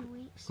You right? 3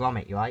 weeks.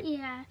 Gromit, you right?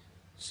 Yeah.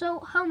 So,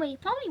 Homer, you're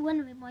probably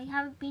wondering why you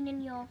haven't been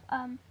in your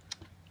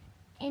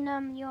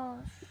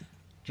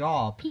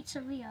Job?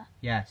 pizzeria.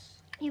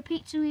 Yes. Your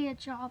pizzeria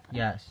job.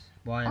 Yes.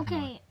 Why?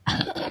 Okay.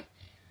 Let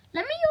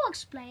me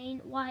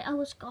explain why I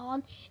was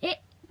gone.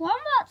 One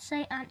word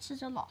say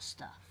answers a lot of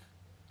stuff.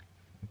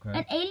 Okay.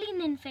 An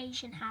alien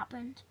invasion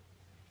happened.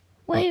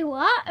 Wait,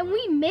 what? And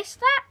we missed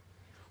that?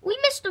 We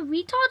missed the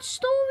retard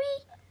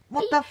story?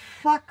 What the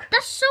fuck?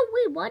 That's so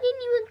weird. Why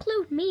didn't you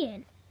include me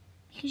in?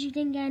 Because you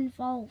didn't get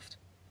involved.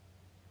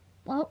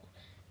 Well,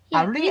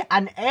 yeah,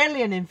 An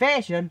alien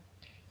invasion?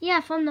 yeah,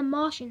 from the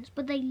Martians,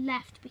 but they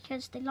left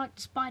because they liked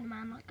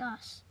Spider-Man like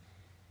us.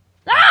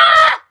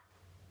 Ah!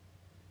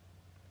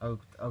 Oh,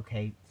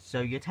 okay.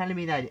 So you're telling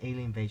me that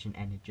alien invasion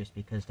ended just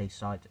because they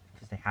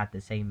had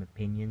the same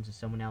opinions as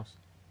someone else?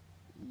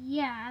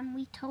 Yeah, and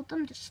we told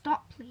them to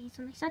stop, please,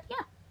 and they said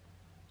yeah.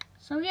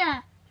 So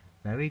yeah.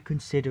 Very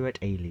considerate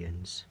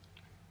aliens.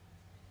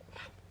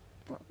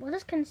 What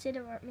does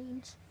considerate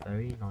means?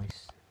 Very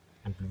nice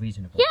and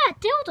reasonable. Yeah,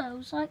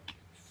 dildos, like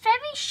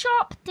very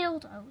sharp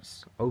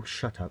dildos. Oh,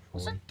 shut up,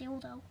 What's boy. a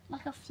dildo?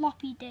 Like a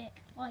floppy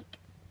dick, like.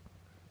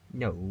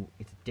 No,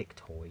 it's a dick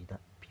toy that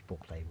people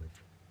play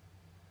with.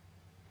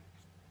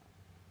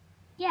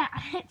 Yeah,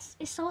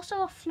 it's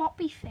also a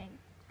floppy thing.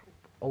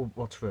 Oh,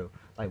 well, true.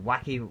 Like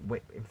wacky,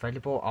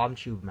 inflatable arm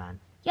tube man.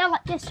 Yeah,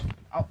 like this.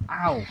 Oh,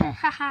 ow!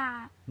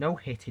 Haha. No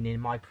hitting in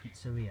my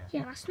pizzeria.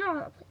 Yeah, that's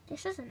not.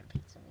 This isn't a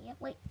pizzeria.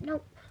 Wait,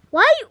 no.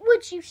 Why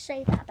would you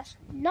say that? That's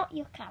not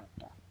your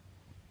character.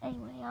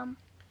 Anyway,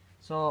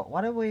 So,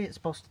 what are we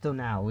supposed to do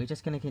now? Are we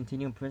just gonna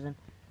continue in prison?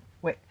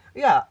 Wait,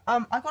 yeah.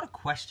 I got a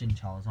question,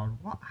 Charles. On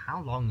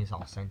how long is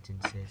our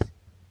sentences?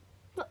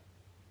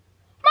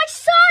 my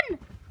son!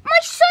 My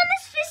son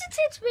has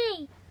visited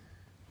me!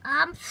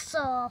 I'm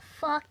so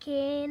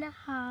fucking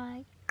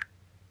high.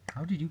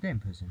 How did you get in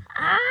prison?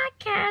 I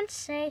can't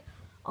say.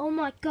 Oh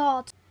my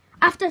god.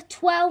 After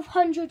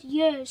 1,200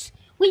 years,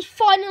 we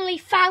finally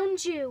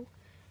found you.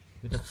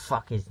 Who the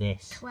fuck is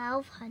this?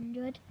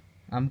 1,200.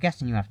 I'm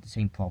guessing you have the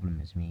same problem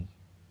as me.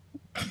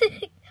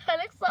 I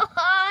look so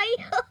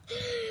high.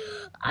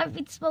 I've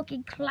been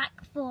smoking crack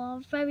for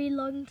a very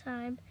long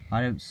time.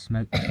 I don't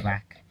smoke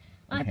crack.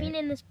 I've been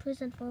in this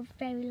prison for a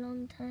very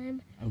long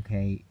time.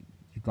 Okay,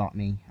 you got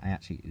me. I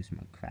actually do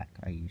smoke crack.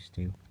 I used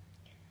to.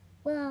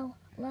 Well,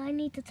 I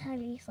need to tell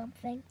you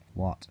something.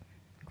 What?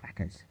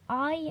 Crackers.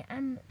 I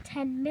am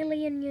 10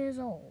 million years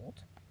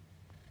old.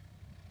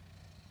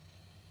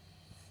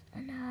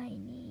 And I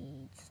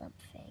need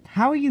something.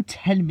 How are you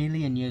 10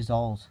 million years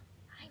old?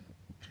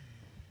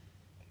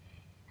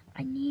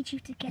 I need you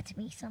to get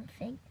me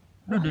something.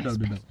 No.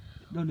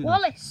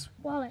 Wallace,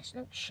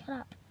 no, shut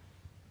up.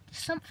 There's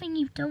something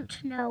you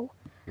don't know,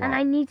 and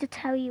I need to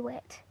tell you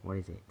it. What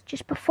is it?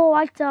 Just before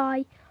I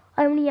die,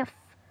 I only have...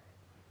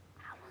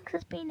 How long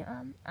has it been?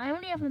 I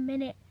only have a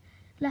minute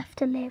left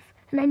to live,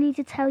 and I need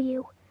to tell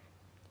you.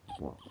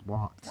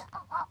 What?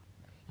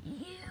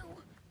 You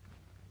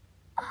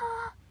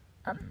are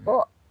a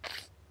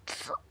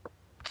monster.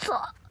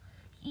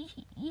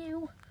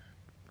 You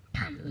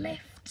can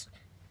lift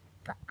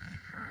the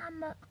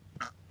hammer.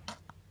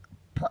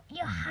 Put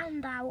your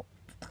hand out.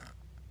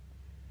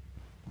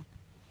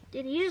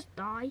 Did he just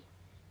die?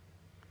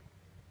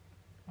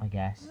 I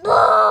guess.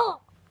 No!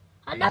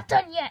 I'm not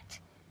done yet.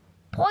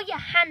 Pull your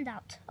hand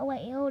out. Oh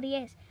wait, it already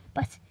is.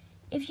 But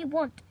if you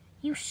want,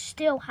 you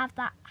still have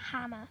that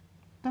hammer.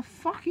 The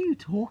fuck are you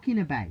talking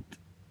about?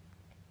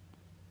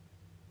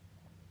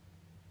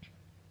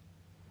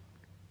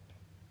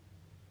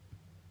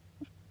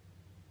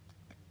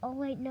 Oh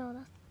wait, no,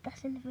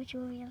 that's in the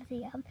virtual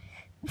reality.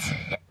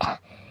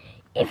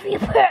 If you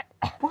put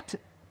What?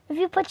 If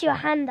you put your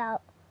hand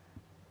out,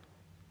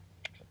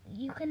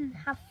 you can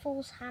have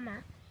Thor's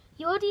hammer.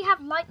 You already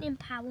have lightning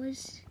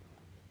powers,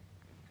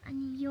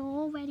 and you're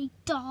already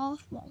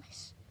Darth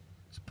Wallace.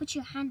 So put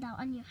your hand out,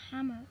 and your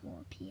hammer will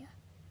appear.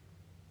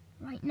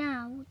 Right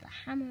now, the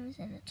hammer is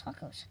in a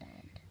taco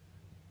stand.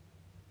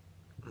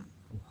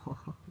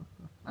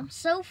 I'm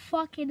so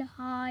fucking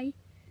high.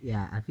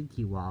 Yeah, I think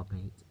you are,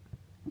 mate.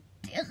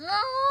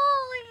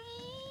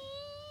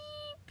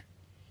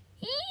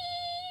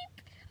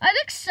 I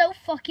look so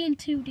fucking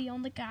 2D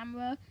on the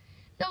camera.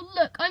 No,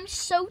 look, I'm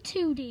so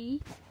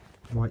 2D.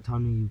 Right,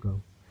 time do you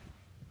go?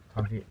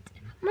 Time for you.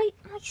 My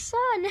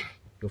son.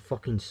 Your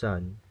fucking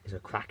son is a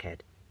crackhead.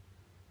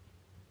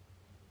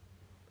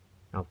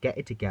 Now get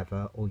it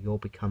together or you'll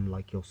become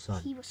like your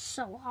son. He was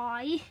so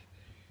high.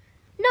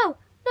 No,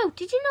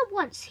 did you know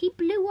once he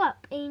blew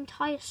up an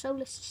entire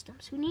solar system,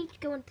 so we need to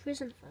go in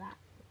prison for that.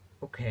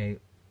 Okay,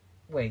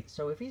 wait,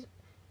 so if he's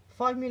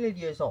 5 million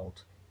years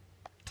old...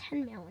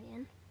 10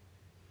 million.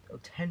 Oh,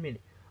 10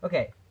 million.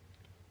 Okay,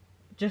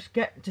 just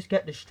get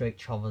this straight,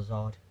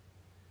 Charizard.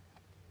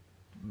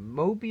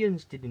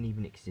 Mobians didn't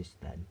even exist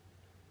then.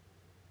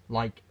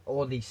 Like,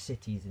 all these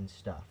cities and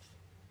stuff.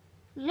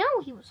 You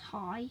know he was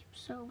high,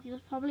 so he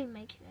was probably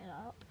making it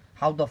up.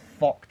 How the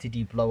fuck did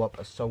he blow up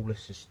a solar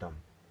system?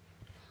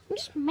 I'm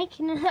just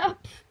making it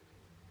up.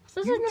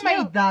 This You is a made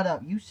joke. that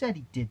up. You said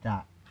he did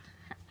that.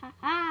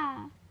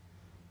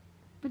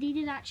 But he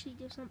did actually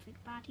do something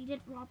bad. He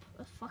did rob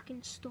a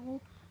fucking store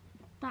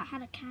that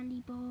had a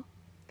candy bar.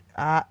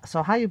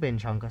 So how you been,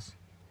 Chunkus?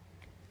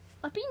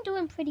 I've been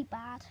doing pretty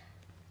bad.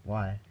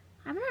 Why?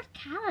 I haven't had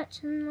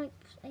carrots in like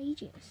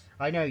ages.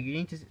 I know, you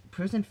need to...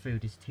 Prison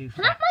food is too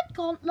Can I fat. have my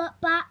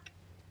gauntlet back?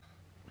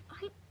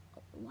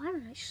 Why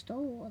did I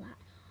stole all that?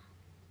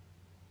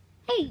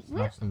 Hey,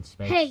 Lost in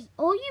space. hey,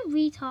 all you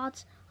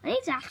retards, I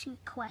need to ask you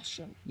a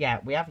question. Yeah,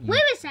 we have you.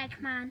 Where is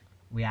Eggman?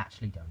 We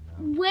actually don't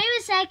know. Where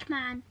is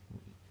Eggman?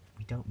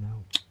 We don't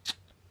know.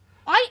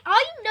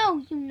 I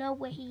know you know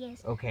where he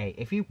is. Okay,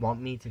 if you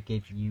want me to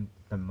give you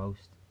the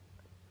most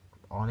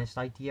honest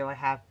idea I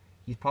have,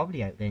 he's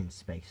probably out there in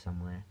space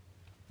somewhere.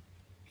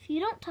 If you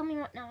don't tell me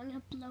right now, I'm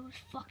gonna blow his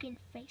fucking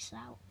face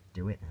out.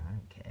 Do it now, I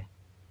don't care.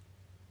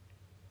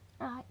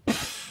 Alright.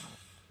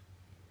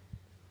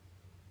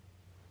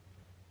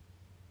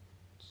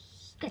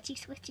 Sketchy,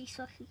 switchy,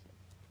 switchy.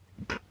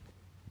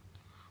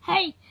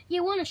 Hey,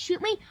 you wanna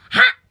shoot me?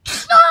 Ha!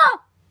 Oh!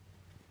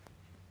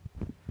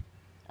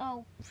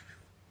 Oh,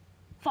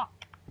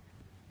 fuck.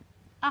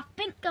 I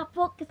think I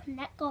broke his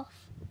neck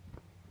off.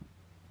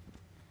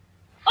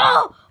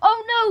 Oh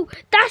no,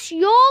 that's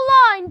your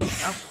line. Oh,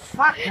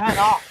 fuck that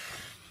off.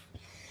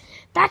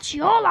 That's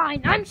your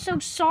line. I'm so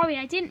sorry.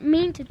 I didn't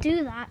mean to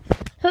do that.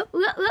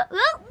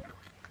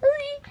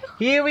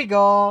 Here we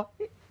go.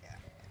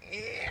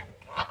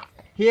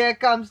 Here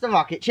comes the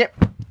rocket ship.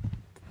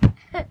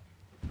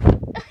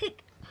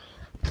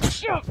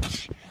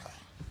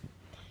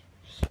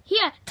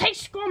 Here, take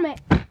Gromit.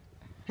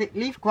 Hey,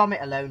 leave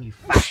Gromit alone, you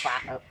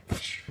fat.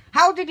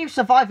 How did you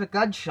survive a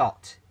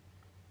gunshot?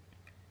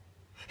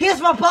 He's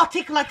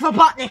robotic like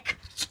Robotnik.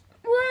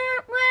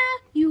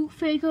 You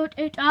figured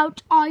it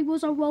out. I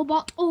was a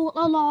robot all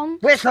along.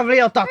 Where's the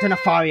real Dr.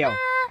 Nefario?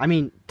 I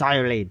mean,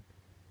 Diarlene.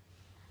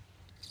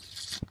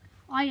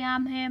 I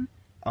am him.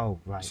 Oh,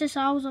 right. Since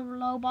I was a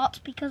robot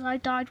because I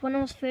died when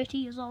I was 30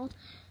 years old.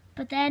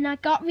 But then I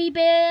got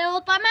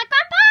rebuilt by my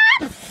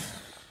grandpa.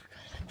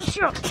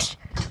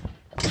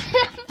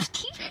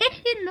 Keep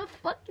hitting the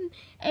fucking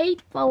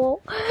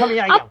 8-ball. Come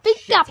here, I you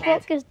think that shithead.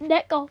 broke his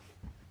neck off.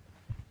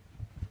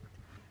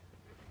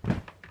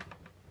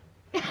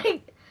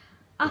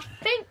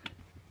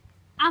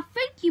 I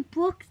think you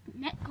broke his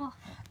neck off.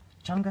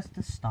 Chungus,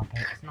 just stop it.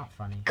 It's not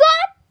funny.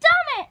 God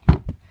damn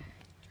it!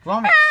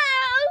 Gromit,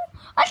 Ow!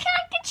 I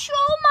can't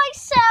control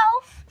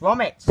myself.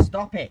 Gromit,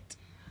 stop it.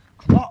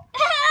 Ow!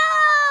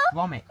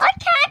 Gromit. I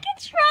can't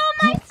control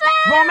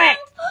myself. Gromit!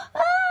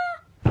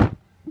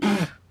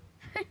 Ah!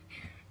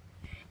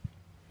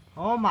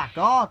 Oh my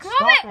God! Stop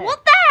Stop it! it!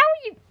 What the hell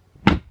are you?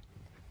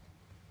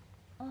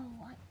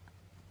 Oh,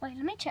 wait,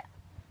 let me check.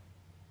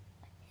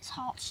 His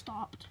heart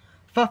stopped.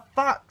 For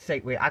fuck's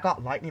sake, wait, I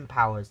got lightning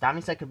powers. That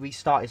means I could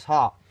restart his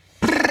heart.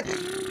 How did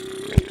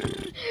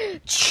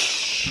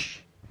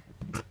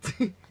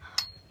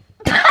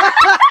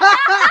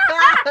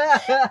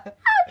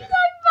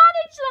I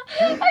manage that?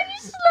 I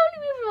just slowly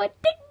moving my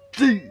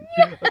ding.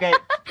 Okay,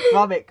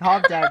 Robert,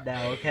 calm down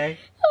now, okay?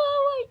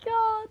 Oh my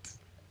God.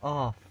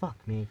 Oh, fuck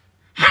me.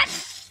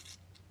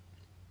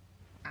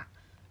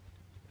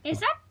 Is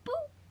that boo?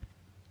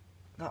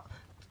 No.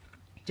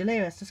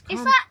 Delirious, just calm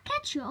Is that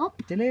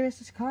ketchup? Delirious,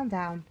 just calm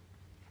down.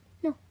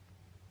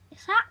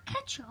 Is that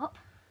ketchup?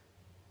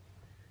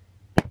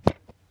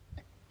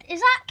 Is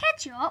that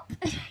ketchup?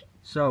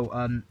 So,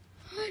 oh,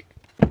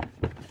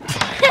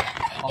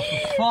 for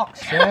fuck's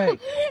sake.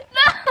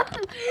 No!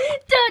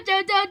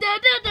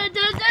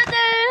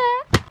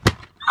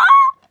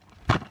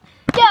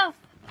 Go!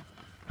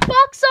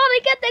 Box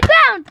Sonic at the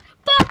ground!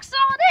 Box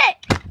Sonic!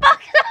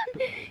 Box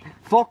Sonic!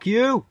 Fuck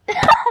you! No,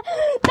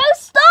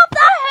 stop!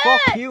 That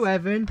hurts! Fuck you,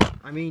 Evan.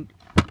 I mean,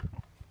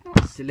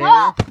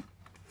 Delirious.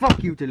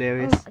 Fuck you,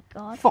 Delirious. Oh my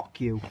God.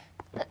 Fuck you.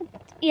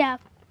 Yeah,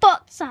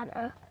 but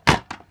Santa.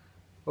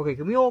 Okay,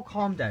 can we all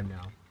calm down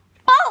now?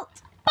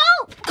 Bolt!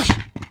 Bolt!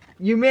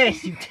 You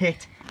missed, you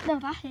tit. No,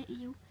 that hit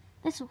you.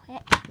 This'll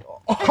hit.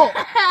 Oh,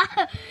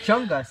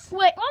 Chungus.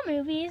 Wait, what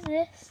movie is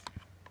this?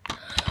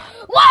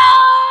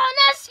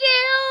 Wanna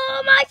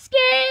steal my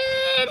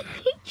skin?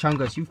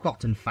 Chungus, you've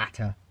gotten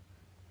fatter.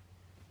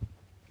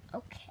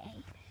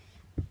 Okay.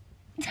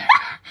 I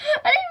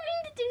didn't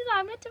mean to do that.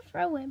 I meant to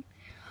throw him.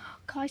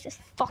 Guys, this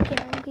fucking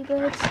Angry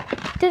Birds.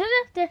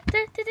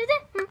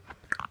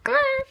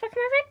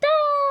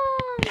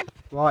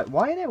 Right,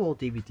 why are there all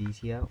DVDs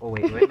here? Oh,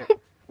 wait a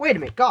minute. Wait a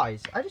minute,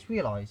 guys. I just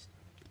realised.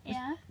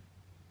 Yeah.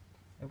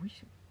 Are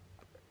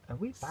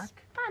we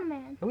back?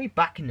 Spider-Man. Are we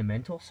back in the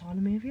mental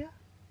asylum area?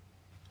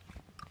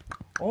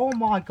 Oh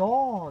my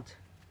God.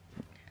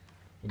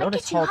 You know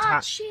this whole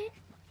time. Shit.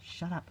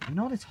 Shut up. You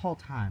know this whole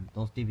time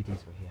those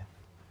DVDs were here.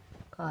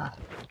 God.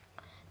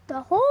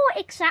 The whole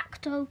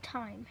exacto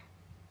time.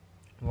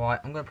 Right,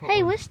 I'm gonna put.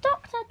 Hey, one. where's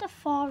Dr.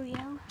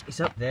 DeFario? It's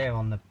up there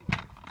on the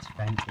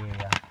vent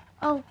area.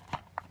 Oh.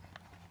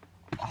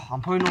 Oh,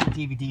 I'm putting all the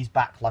DVDs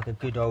back like a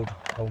good old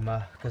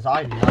Homer because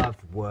I love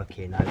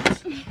working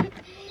out.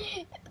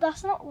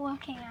 That's not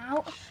working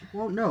out.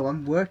 Well, no,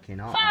 I'm working,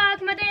 aren't I?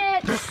 Fuck my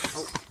dick.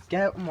 Oh,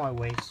 get out of my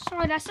way.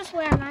 Sorry, that's just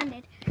where I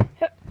landed.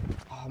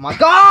 Oh my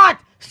God!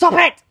 Stop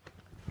it!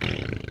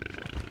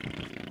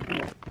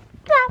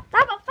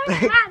 I'm a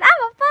first man.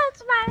 I'm a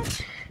first man.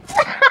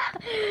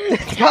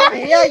 Come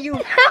here, you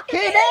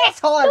fucking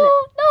asshole!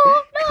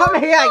 No. Come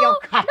here, you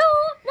cunt! No.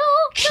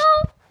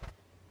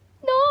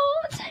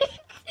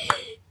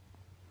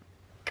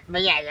 Come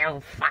here,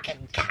 you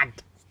fucking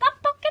cunt! Stop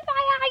poking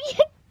my eye.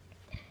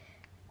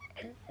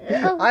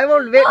 I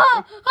will rip.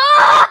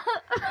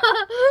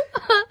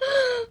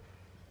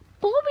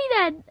 Bobby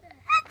then.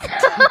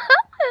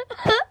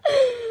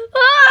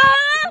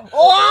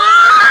 No.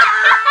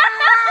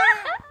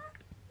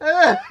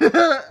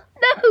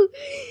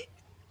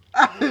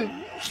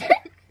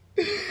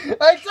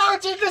 I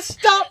told you to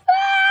stop!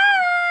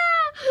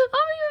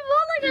 I'm even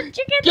more like a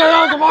chicken. Get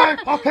out of my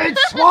fucking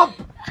swamp!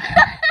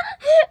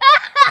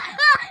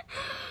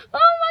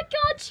 Oh my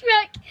God,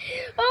 Shrek!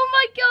 Oh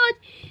my God,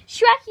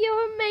 Shrek,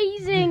 you're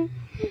amazing.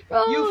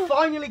 Oh. You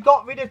finally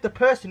got rid of the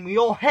person we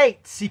all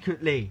hate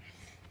secretly.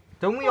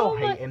 Don't we all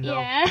hate him though?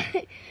 Yeah.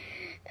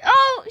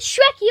 Oh,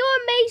 Shrek, you're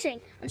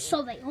amazing. And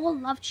so they all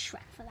loved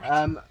Shrek for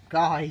that.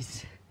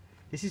 Guys,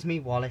 this is me,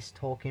 Wallace,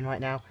 talking right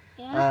now.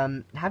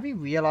 Yeah. Have you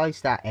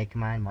realised that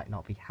Eggman might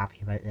not be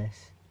happy about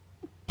this?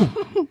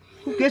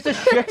 Who gives a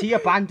shit? He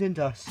abandoned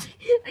us.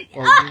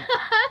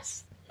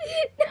 Ass.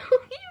 No,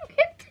 you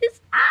ripped his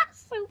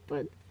ass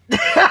open.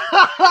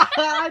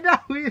 I know,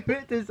 you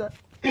ripped his ass.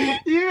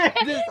 You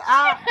ripped his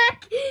ass.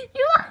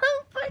 You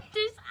opened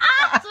his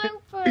ass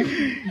open.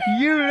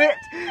 You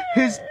ripped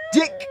his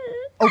dick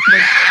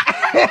open.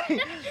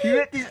 You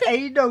ripped his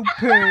anal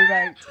poo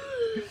out.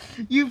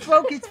 You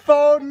broke his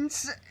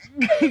phones.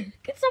 Can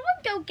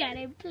someone go get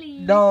him,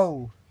 please?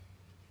 No.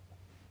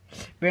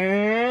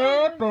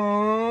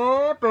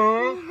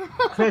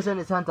 Prison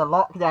is under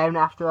lockdown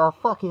after a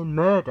fucking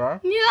murder.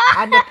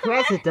 And the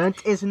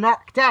president is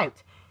knocked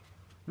out.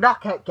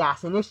 Knockout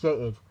gas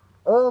initiated.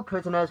 All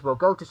prisoners will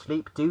go to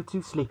sleep due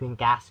to sleeping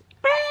gas.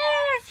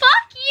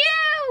 Fuck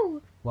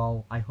you!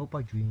 Well, I hope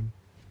I dream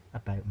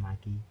about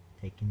Maggie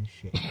taking a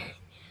shit.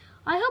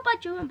 I hope I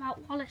dream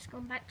about Wallace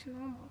going back to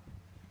normal.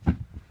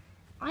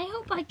 I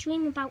hope I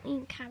dream about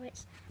eating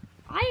carrots.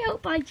 I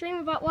hope I dream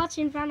about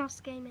watching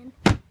Vanos gaming.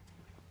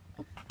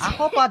 I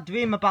hope I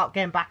dream about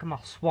getting back in my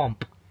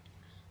swamp.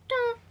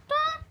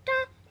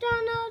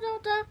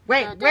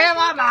 Wait, where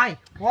am I?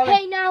 Wallace?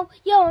 Hey now,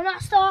 you're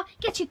not star.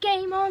 Get your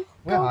game on.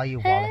 Where are you,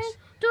 Wallace?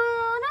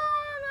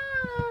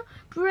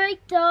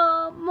 Break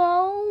the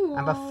mold.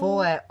 And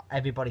before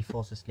everybody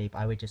falls asleep,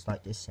 I would just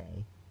like to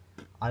say,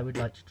 I would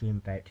like to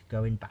dream about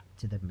going back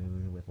to the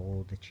moon with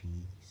all the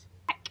cheese.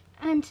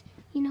 And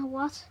you know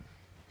what?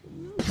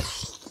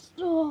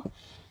 Oh,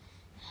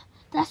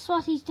 that's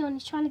what he's doing.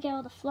 He's trying to get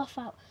all the fluff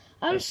out.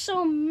 I'm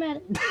so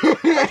mad.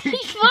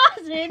 He's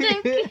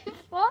farting.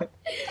 What?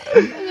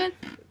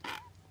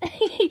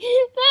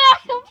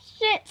 Oh,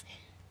 shit.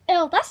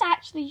 Oh, that's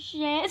actually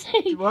shit.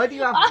 Why do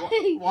you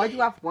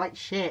have white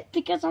shit?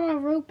 Because I'm a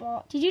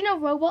robot. Did you know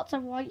robots are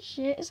white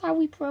shit? It's how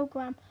we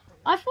program.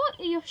 I thought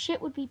your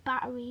shit would be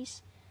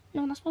batteries.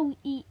 No, that's what we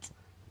eat.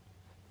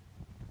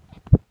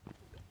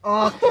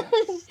 Oh,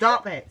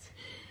 stop it.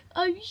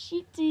 I'm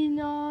shitting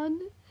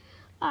on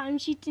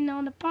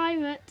a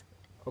pirate.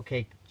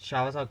 Okay,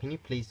 Charizard, can you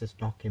please just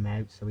knock him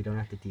out so we don't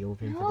have to deal with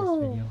him for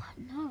this video?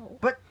 No.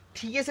 But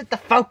he isn't the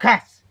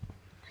focus!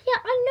 Yeah,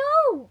 I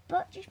know,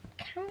 but just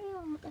carry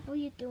on. What the hell are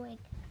you doing?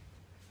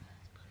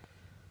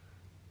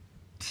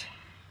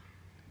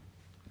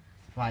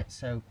 Right,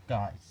 so,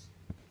 guys.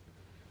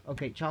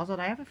 Okay, Charizard,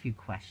 I have a few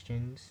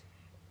questions.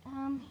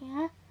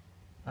 Yeah.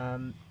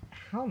 How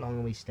long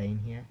are we staying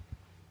here?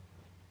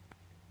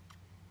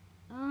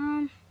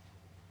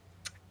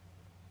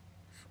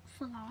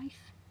 For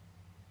life.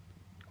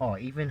 Oh,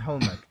 even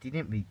Homer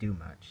didn't really do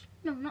much.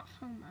 No, not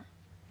Homer.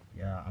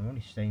 Yeah, I'm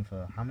only staying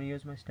for... How many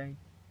years am I staying?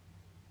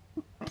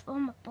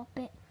 I'm a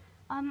puppet.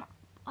 I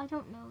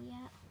don't know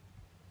yet.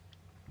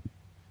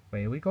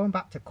 Wait, are we going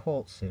back to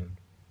court soon?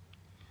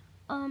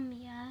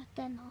 Yeah,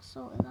 then I'll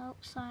sort it out.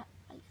 So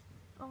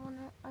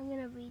I'm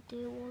gonna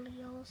redo all of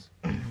yours.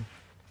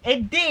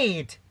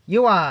 Indeed!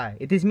 You are!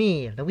 It is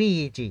me,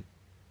 Luigi.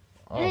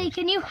 Oh. Hey,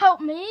 can you help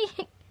me?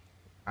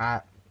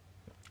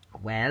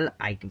 Well,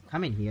 I can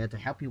come in here to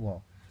help you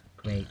all.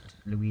 Great,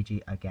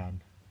 Luigi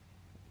again.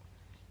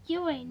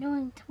 You're an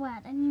annoying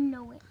twat, and you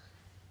know it.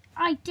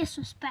 I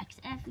disrespect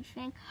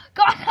everything.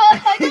 God,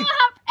 I don't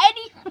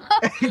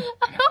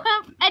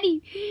have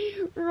any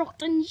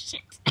rotten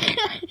shit.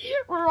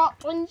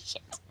 Rotten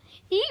shit.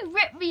 He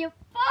ripped me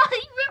apart.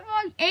 He ripped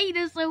my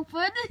anus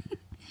open.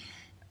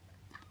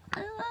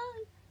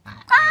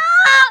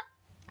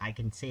 I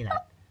can see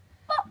that.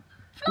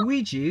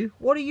 Luigi,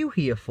 what are you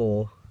here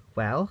for?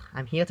 Well,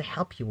 I'm here to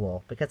help you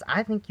all, because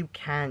I think you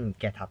can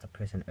get out of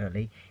prison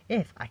early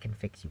if I can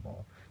fix you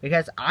all.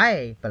 Because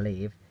I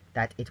believe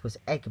that it was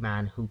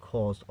Eggman who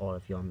caused all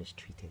of your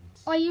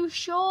mistreatings. Are you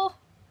sure?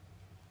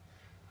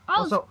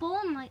 I was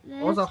born like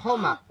this. Also,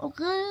 Homer,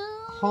 Okay.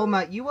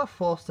 Homer, you were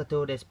forced to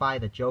do this by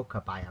the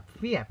Joker by a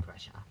peer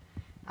pressure.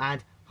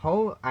 And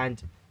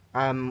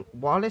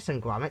Wallace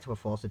and Gromit were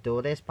forced to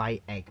do this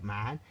by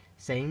Eggman.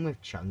 Same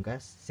with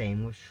Chungus,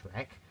 same with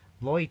Shrek.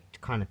 Roy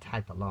kind of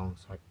tagged along,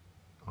 so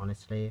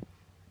honestly.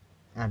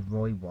 And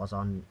Roy was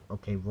on...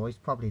 Okay, Roy's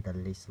probably the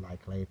least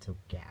likely to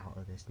get out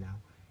of this now.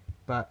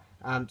 But,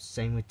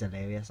 same with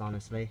Delirious,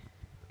 honestly.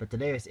 But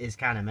Delirious is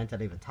kind of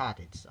mentally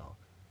retarded, so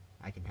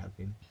I can help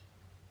him.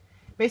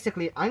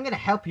 Basically, I'm going to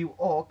help you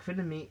all.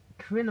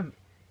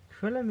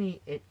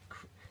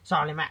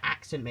 Sorry, my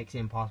accent makes it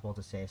impossible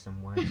to say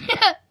some words.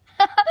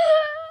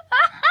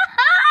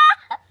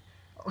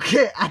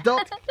 Okay,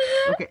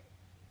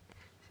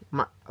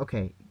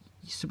 Okay,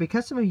 so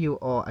because some of you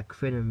all are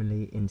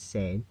criminally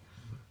insane,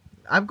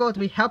 I'm going to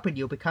be helping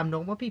you become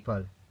normal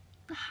people.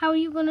 How are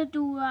you going to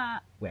do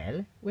that?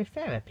 Well, with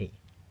therapy.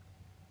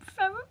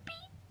 Therapy?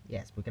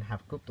 Yes, we can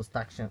have group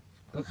discussions.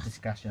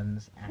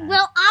 And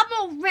Well, I'm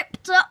all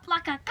ripped up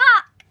like a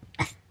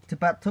cock.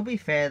 But to be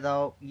fair,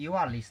 though, you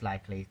are least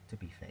likely to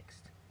be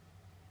fixed.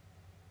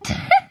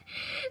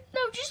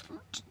 No,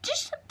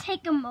 just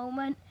take a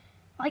moment.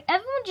 Like,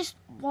 everyone just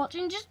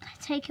watching, just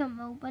take a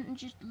moment and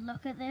just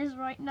look at this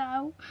right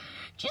now.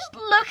 Just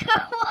look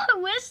at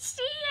what we're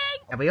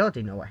seeing. And we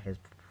already know what his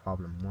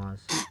problem was.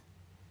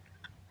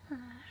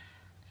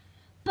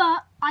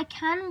 But I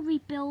can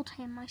rebuild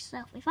him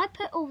myself. If I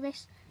put all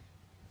this...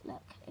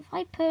 Look, if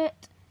I put...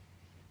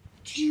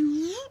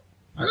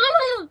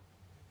 Oh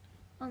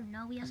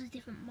no, he has a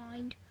different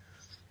mind.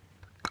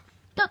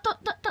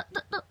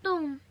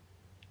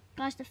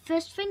 Guys, the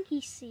first thing he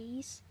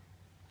sees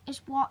is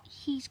what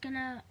he's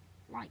gonna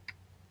like.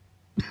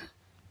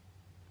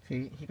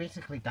 See, he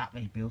basically got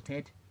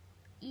rebooted.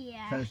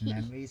 Yeah. So his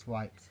memories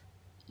wiped.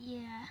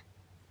 Yeah.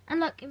 And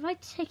look, if I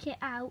take it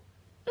out,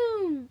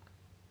 boom.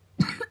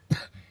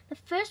 The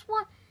first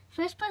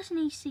person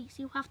he sees,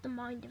 he'll have the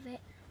mind of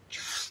it.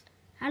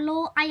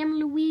 Hello, I am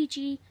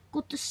Luigi.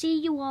 Good to see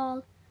you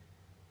all.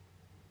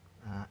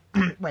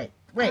 Wait.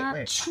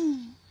 Yeah.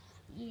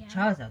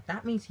 Charizard,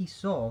 that means he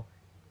saw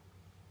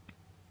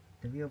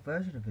the real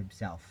version of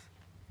himself.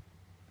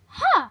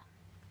 Huh.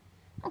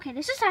 Okay,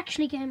 this is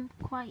actually getting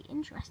quite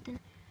interesting.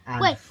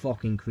 And Wait.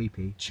 fucking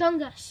creepy.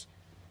 Chungus.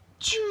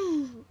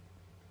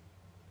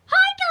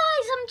 Hi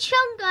guys, I'm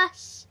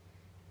Chungus.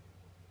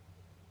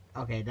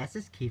 Okay, let's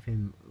just keep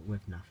him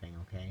with nothing,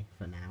 okay?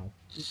 For now.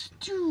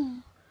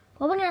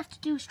 What we're gonna have to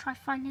do is try to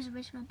find his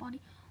original body.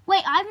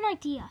 Wait, I have an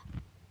idea.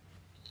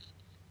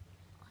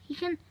 He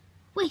can...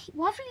 Wait,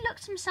 what if he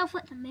looks himself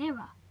at the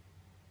mirror?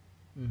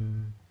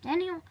 Mm-hmm.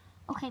 Then he'll...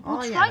 Okay, we'll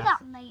Oh, try yeah,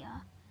 that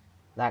later.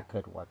 That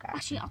could work out.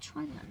 Actually, I'll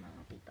try that and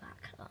I'll be back.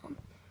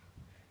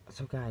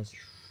 So guys,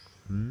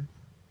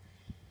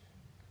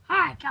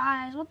 Alright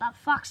guys, what the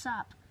fuck's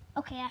up?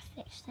 Okay, I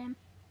fixed him.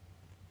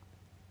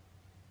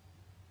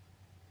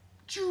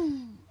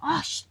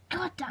 Oh,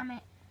 god damn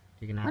it.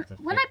 you're gonna have to.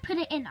 When I put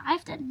it in, I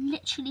have to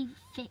literally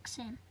fix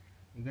him.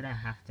 You're gonna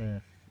have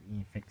to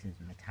fix his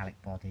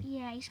metallic body.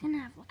 Yeah, he's gonna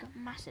have like a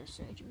massive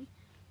surgery.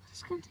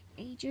 It's gonna take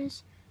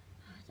ages.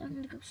 I'm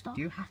gonna go stop.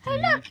 Do you have to?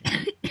 Hey, leave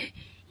look!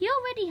 He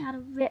already had a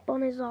rip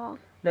on his arm.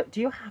 Look,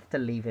 do you have to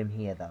leave him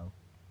here though?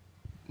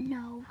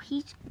 No,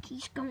 he's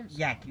going.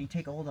 Yeah, can you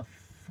take all the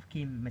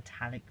fucking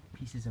metallic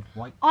pieces of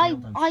white I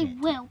shit?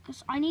 will,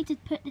 because I need to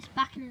put this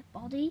back in his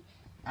body.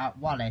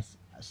 Wallace,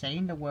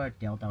 saying the word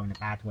dildo in a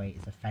bad way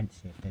is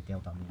offensive to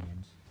dildo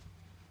minions.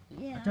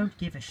 Yeah. I don't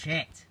give a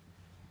shit.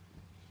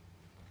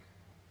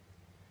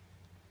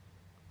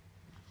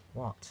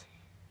 What?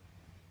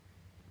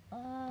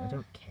 I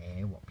don't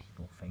care what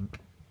people think.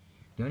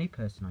 The only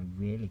person I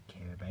really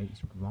care about is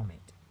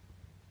Gromit.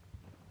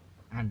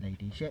 And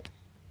Lady Shit.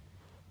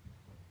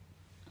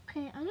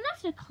 Okay, I'm gonna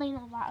have to clean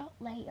all that up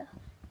later.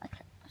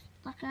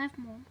 Like I have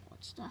more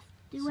important stuff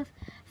to do with.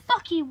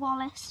 Fuck you,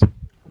 Wallace.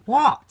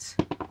 What?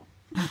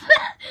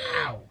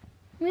 Ow.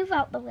 Move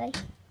out the way.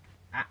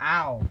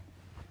 Ow.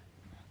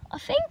 I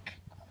think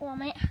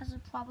Gromit has a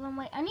problem.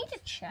 Wait, I need to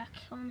check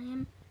on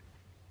him.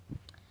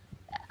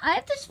 I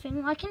have this thing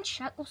where I can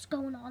check what's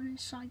going on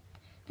inside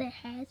their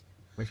head.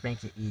 Which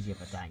makes it easier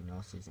for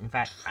diagnosis. In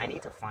fact, I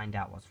need to find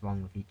out what's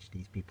wrong with each of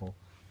these people.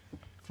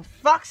 For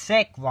fuck's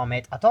sake,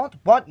 Gromit, I don't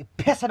want you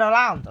pissing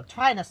around. I'm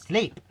trying to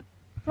sleep.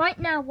 Right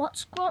now,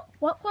 what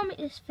Gromit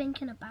is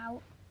thinking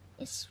about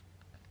is...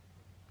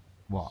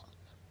 What?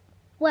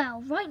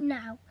 Well, right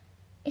now,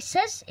 it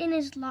says in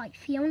his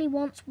life he only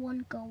wants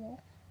one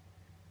goal.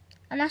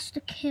 And that's to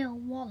kill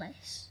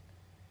Wallace.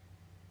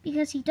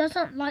 Because he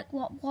doesn't like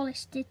what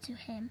Wallace did to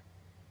him.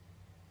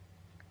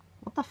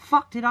 What the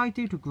fuck did I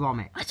do to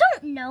Gromit? I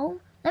don't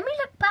know. Let me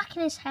look back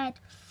in his head.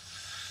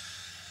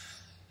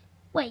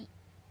 Wait,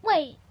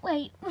 you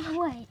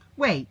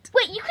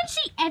can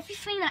see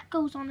everything that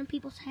goes on in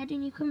people's head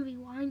and you can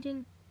rewind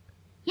and...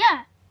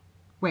 Yeah.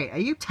 Wait, are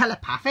you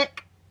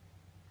telepathic?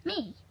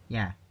 Me?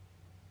 Yeah.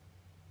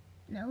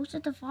 No, it's a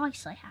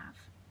device I have.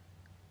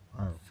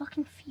 Oh.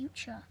 Fucking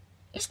future.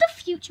 It's the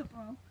future,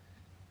 bro.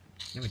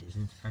 No, it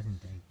isn't. It's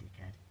present day,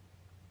 dickhead.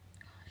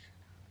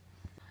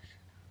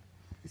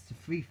 It's the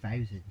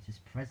 3000s. It's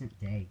present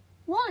day.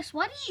 Wallace,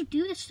 why did you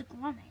do this to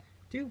Gromit?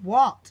 Do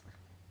what?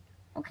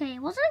 Okay,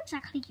 it wasn't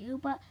exactly you,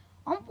 but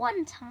on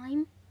one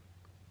time,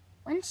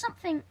 when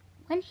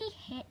he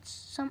hit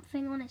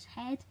something on his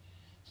head,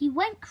 he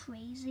went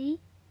crazy,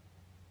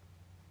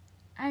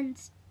 and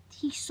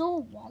he saw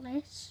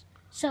Wallace,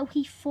 so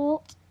he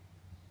thought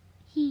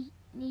he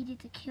needed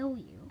to kill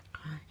you.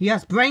 He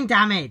has brain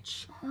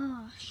damage.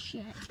 Oh,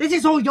 shit. This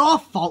is all your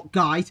fault,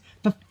 guys,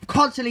 for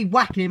constantly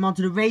whacking him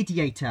onto the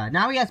radiator.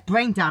 Now he has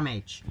brain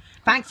damage.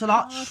 Thanks a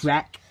lot,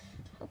 Shrek.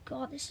 Oh,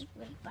 God, this is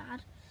really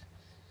bad.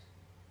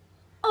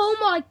 Oh,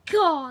 my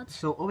God.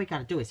 So all we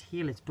gotta do is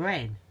heal his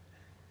brain.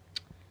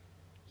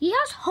 He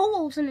has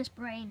holes in his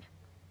brain.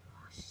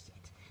 Oh,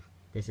 shit.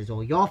 This is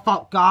all your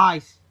fault,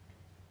 guys.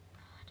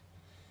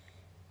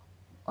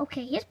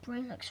 Okay, his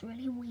brain looks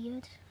really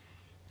weird.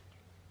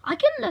 I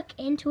can look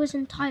into his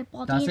entire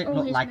body. Does and it all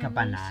look his like memories.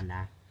 a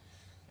banana?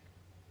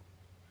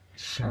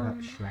 Shut up,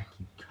 Shrek,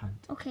 you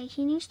cunt. Okay,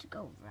 he needs to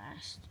go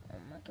rest. Oh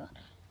my god.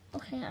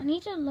 Okay, I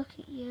need to look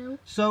at you.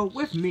 So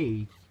with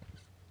me,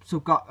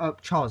 got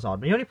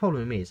Charizard. The only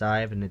problem with me is I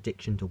have an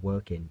addiction to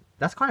working.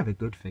 That's kind of a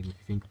good thing if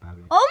you think about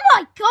it. Oh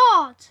my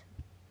god!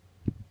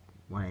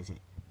 What is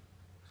it?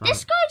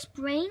 This guy's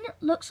brain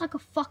looks like a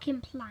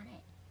fucking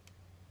planet.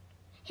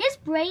 His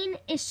brain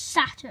is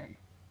Saturn.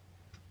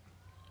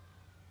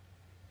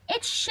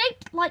 It's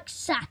shaped like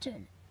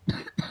Saturn.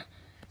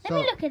 Let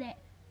me look at it.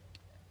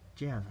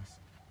 Jealous.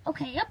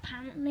 Okay,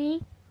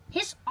 apparently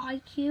his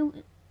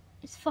IQ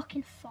is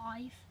fucking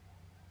 5.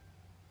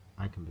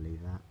 I can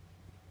believe that.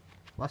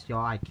 What's your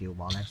IQ,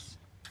 Wallace?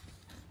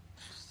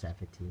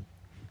 70.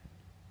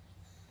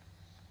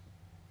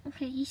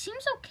 Okay, he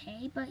seems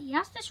okay, but he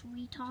has this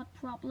retard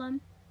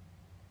problem.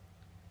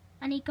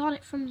 And he got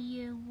it from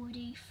you,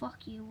 Woody.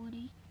 Fuck you,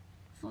 Woody.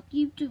 Fuck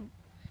you too.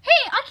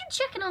 Hey, I can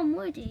check it on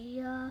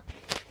Woody.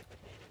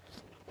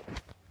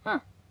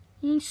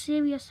 He needs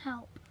serious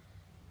help.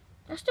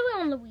 Let's do it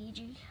on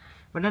Luigi.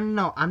 But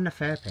no, I'm the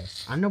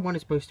therapist. I'm the one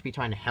who's supposed to be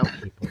trying to help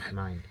people's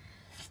mind.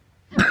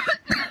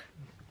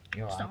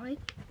 You're right. Sorry.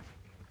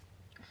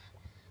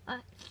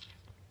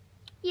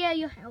 Yeah,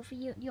 you're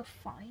healthy. You're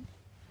fine.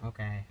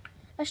 Okay.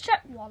 Let's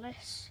check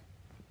Wallace.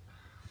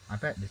 I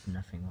bet there's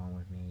nothing wrong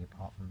with me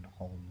apart from the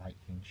whole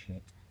lightning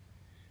shit.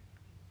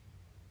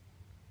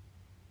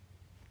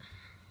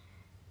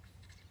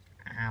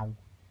 Ow.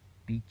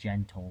 Be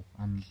gentle.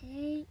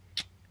 Okay.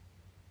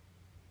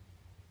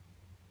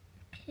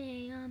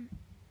 Okay,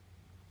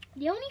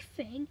 the only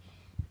thing,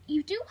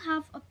 you do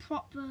have a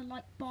proper,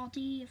 like,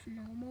 body of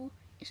normal.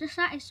 It's just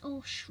that it's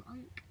all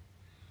shrunk.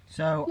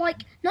 So,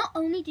 like, not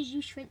only did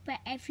you shrink, but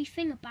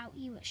everything about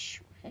you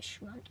has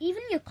shrunk.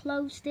 Even your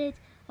clothes did.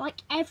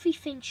 Like,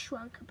 everything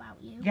shrunk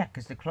about you. yeah,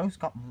 because the clothes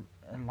got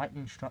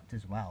lightning struck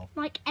as well.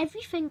 Like,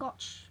 everything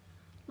got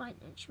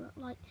lightning struck.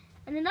 Like,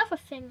 and another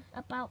thing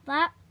about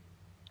that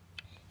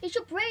is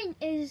your brain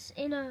is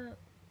in a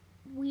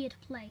weird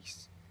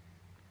place.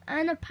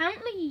 And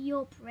apparently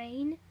your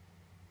brain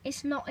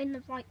is not in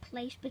the right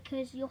place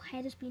because your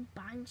head has been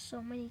banged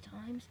so many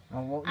times.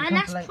 Oh, and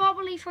that's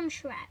probably from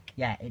Shrek.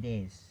 Yeah, it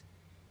is.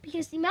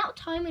 Because the amount of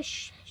time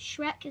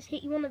Shrek has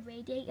hit you on the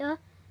radiator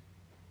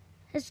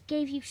has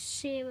gave you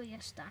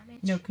serious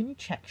damage. No, can you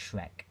check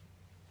Shrek?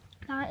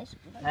 That is a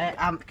good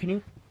idea. Can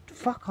you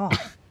fuck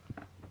off?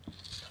 I'm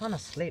trying to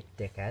sleep,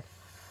 dickhead.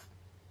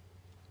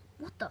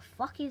 What the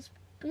fuck is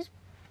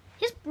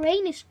his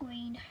brain is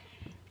green.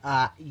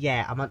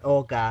 Yeah, I'm an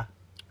ogre.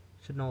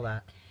 Should know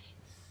that.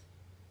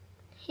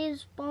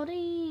 His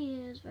body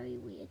is very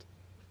weird.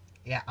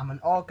 Yeah, I'm an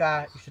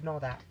ogre. You should know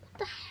that. What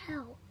the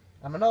hell?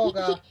 I'm an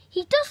ogre.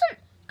 He doesn't,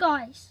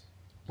 guys.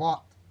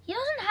 What? He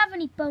doesn't have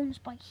any bones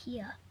by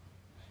here.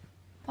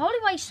 Probably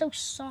why he's so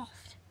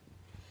soft.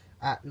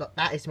 Look,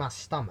 that is my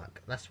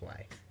stomach. That's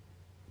why.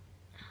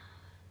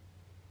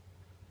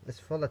 It's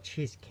full of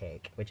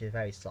cheesecake, which is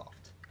very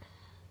soft.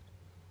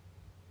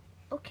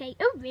 Okay,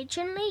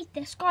 originally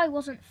this guy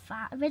wasn't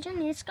fat.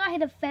 Originally this guy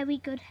had a very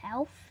good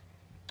health.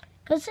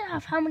 Because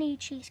of how many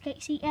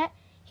cheesecakes he ate,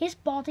 his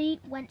body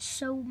went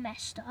so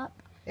messed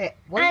up. Yeah,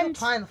 what are you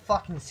trying to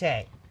fucking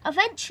say?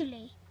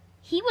 Eventually,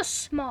 he was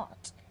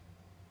smart,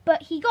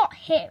 but he got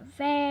hit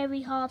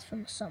very hard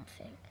from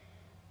something.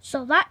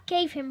 So that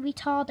gave him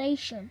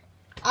retardation.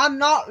 I'm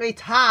not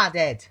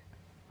retarded.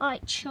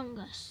 Alright,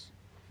 Chungus.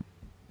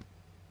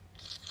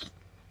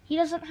 He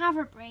doesn't have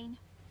a brain.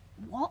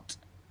 What?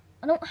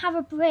 I don't have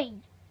a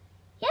brain.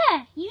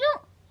 Yeah, you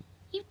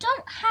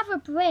don't have a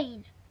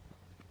brain.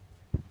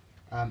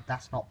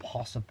 That's not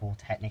possible,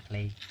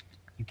 technically.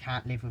 You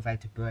can't live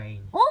without a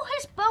brain. All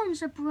his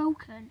bones are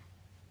broken.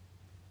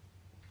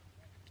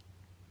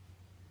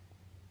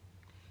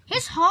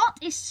 His heart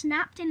is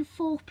snapped in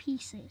 4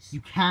 pieces.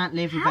 You can't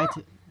live without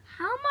a...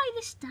 How am I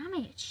this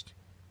damaged?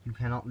 You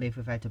cannot live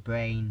without a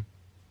brain.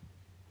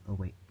 Oh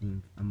wait,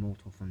 the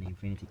immortal from the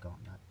Infinity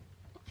Gauntlet.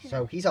 Okay.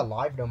 So he's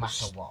alive no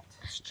matter what.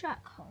 Let's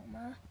check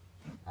Homer.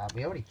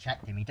 We already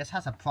checked him. He just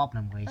has a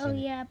problem where he's Oh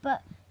yeah,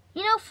 but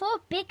you know, for a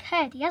big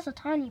head, he has a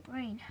tiny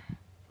brain.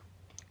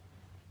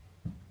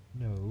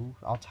 No,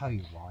 I'll tell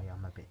you why.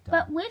 I'm a bit dumb.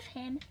 But with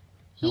him,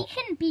 he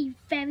can be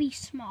very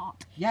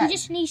smart. Yeah. He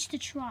just needs to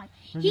try.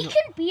 He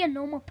can be a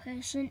normal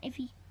person if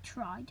he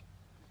tried.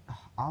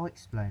 I'll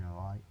explain,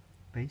 alright?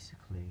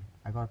 Basically,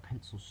 I got a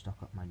pencil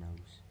stuck up my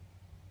nose.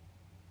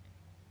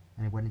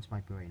 And it went into my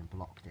brain and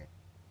blocked it.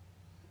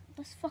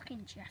 That's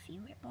fucking Jeffy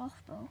ripoff,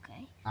 but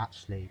okay.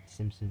 Actually,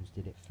 Simpsons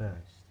did it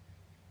first.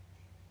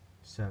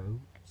 So,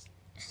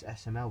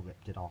 SML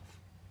ripped it off.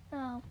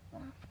 Oh,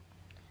 well.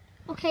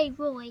 Okay,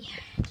 Roy.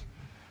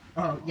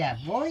 Oh, yeah,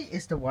 Roy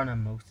is the one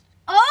I'm most...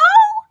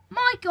 Oh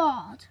my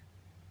god!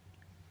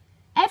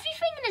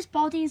 Everything in his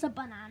body is a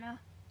banana.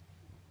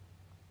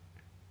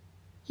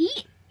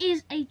 He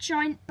is a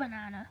giant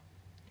banana.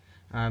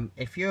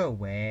 If you're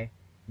aware,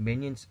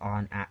 minions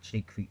aren't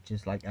actually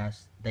creatures like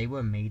us. They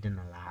were made in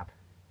a lab.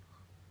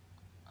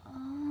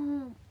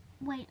 Oh,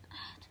 wait.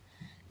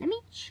 Let me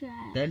check.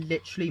 They're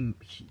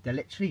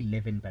literally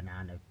living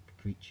banana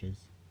creatures.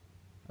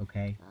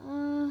 Okay?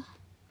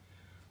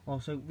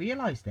 Also,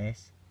 realise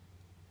this.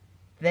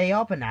 They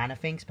are banana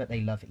things, but they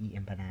love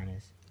eating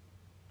bananas.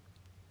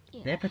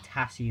 Yeah. They're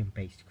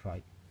potassium-based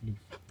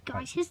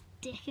Guys, his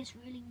dick is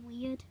really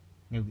weird.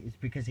 No, it's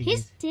because he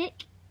His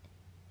dick.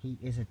 He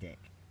is a dick.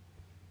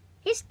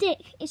 His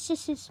dick is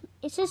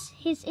just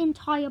his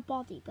entire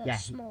body, but Yeah,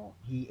 small.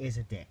 He is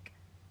a dick.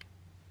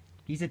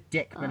 He's a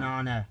dick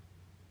banana.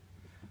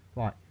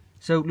 Right.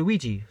 So,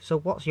 Luigi, so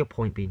what's your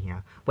point being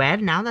here? Well,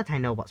 now that I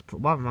know what's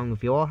wrong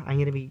with you all, I'm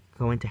going to be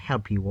going to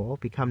help you all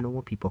become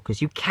normal people,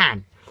 because you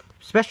can.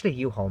 Especially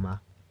you, Homer.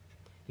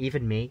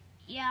 Even me.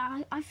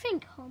 Yeah, I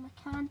think Homer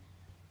can.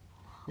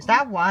 Is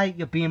that why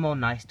you're being more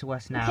nice to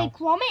us now? Okay,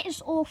 Gromit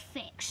is all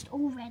fixed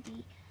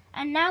already.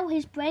 And now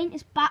his brain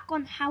is back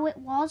on how it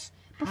was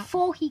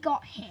before he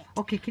got hit.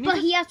 Okay, can you... But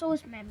he has all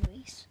his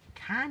memories.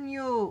 Can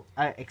you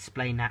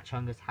explain that,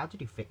 Chungus? How did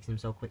you fix him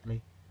so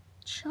quickly?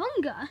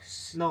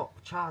 Chungus? No,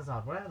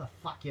 Charizard, whatever the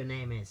fuck your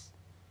name is.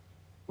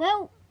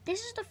 Well, this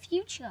is the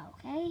future,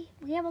 okay?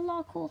 We have a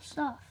lot of cool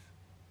stuff.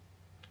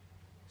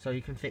 So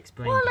you can fix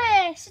brain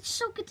Wallace, it's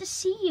so good to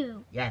see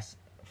you. Yes,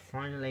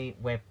 finally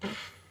we're...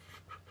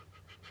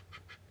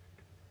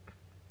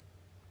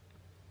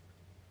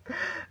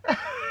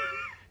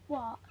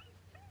 What?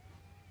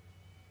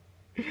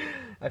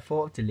 I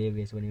thought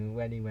Delirious when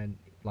he went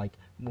like...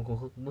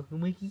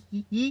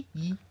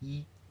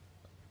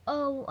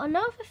 Oh,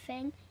 another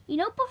thing. You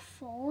know,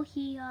 before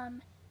he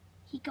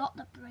got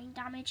the brain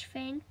damage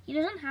thing, he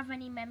doesn't have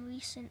any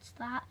memories since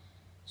that.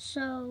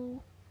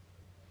 So,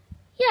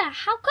 yeah,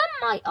 how come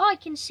my eye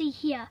can see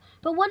here,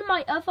 but one of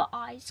my other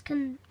eyes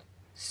can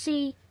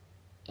see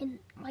in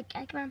like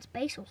Eggman's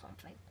base or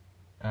something.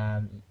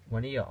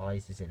 One of your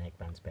eyes is in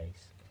Eggman's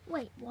base.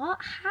 Wait, what?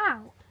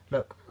 How?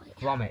 Look,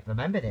 Gromit,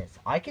 remember this.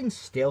 I can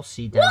still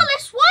see down...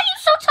 Wallace, why are you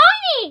so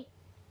tiny?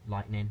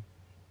 Lightning.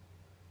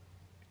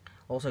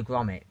 Also,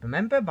 Gromit,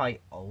 remember my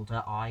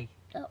older eye?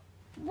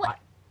 What?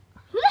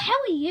 Who the hell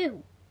are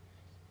you?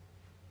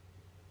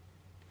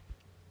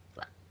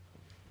 Who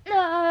the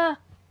hell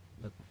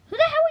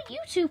are you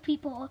two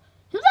people?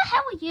 Who the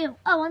hell are you?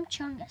 Oh, I'm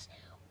Chungus.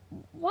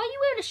 Why are you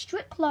wearing a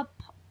strip club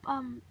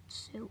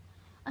suit?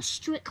 A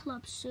strip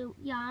club suit.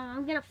 Yeah,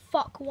 I'm gonna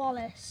fuck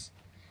Wallace.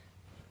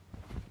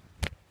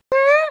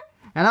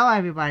 Hello,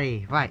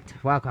 everybody. Right,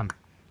 welcome.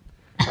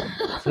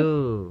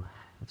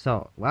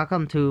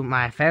 Welcome to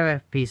my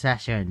therapy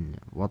session.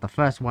 Well, the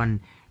first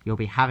one you'll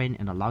be having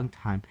in a long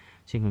time,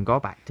 so you can go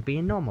back to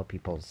being normal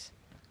peoples.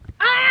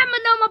 I am a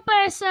normal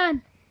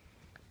person.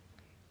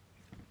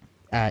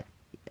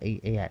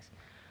 Yes.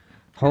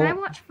 Can I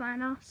watch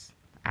Thanos?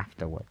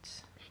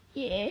 Afterwards.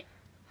 Yeah.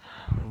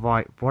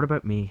 Right, what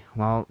about me?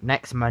 Well,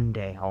 next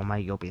Monday, oh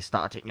mate, you'll be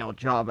starting your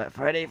job at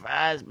Freddy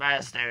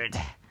Fazbear's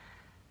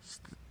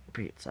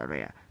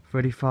Pizzeria.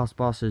 Freddy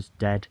Fazbear's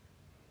dead.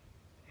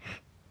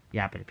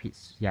 Yeah,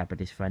 but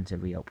his friends are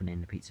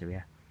reopening the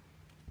pizzeria.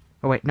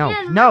 Oh wait, no,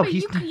 yeah, no,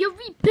 you're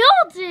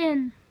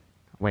rebuilding.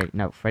 Wait,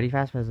 no, Freddy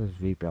Fazbear's is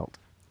rebuilt.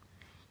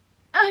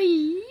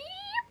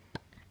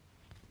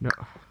 No.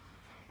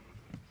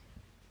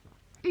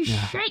 You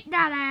shake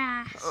that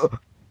ass.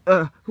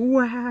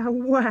 Wow.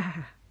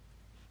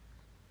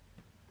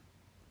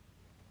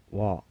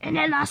 What? And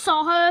then I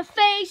saw her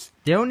face.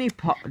 The only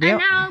And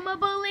now I'm a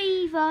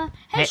believer.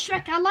 Hey,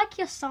 Shrek, I like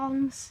your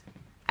songs.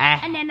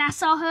 And then I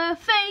saw her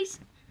face.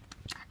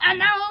 And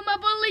now I'm a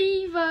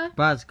believer.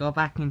 Buzz, go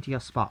back into your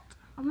spot.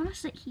 I'm gonna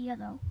sit here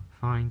though.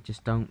 Fine,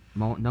 just no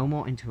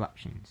more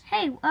interruptions.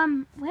 Hey,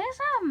 where's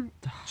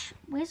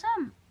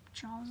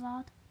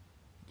Charizard?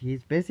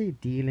 He's busy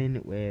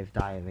dealing with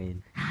diarrhea.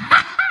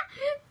 Diarrhea!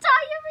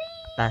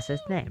 That's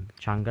his name,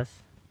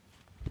 Chungus.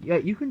 Yeah,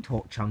 you can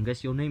talk,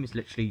 Chungus. Your name is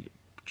literally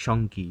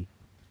Chunky.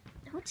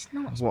 No, it's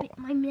not. What?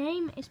 My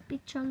name is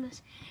Big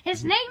Chungus.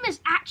 His name is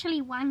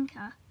actually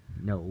Wanker.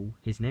 No,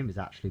 his name is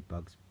actually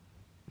Bugs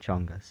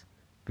Chungus.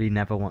 But he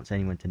never wants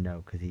anyone to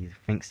know because he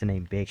thinks the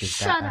name Big is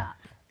better. Shut up!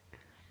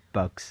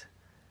 Bugs.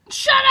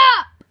 Shut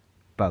up!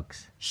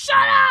 Bugs.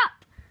 Shut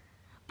up!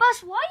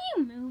 Buzz, why are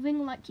you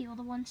moving like you're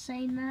the one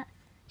saying that?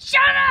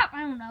 Shut up!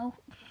 I don't know.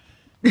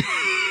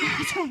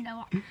 I don't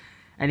know.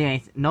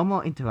 Anyways, no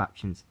more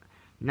interruptions.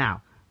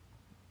 Now,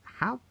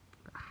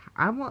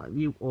 I want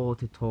you all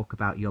to talk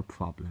about your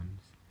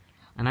problems.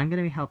 And I'm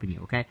going to be helping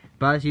you, okay?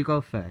 Buzz, you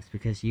go first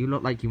because you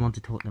look like you want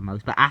to talk the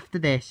most. But after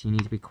this, you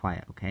need to be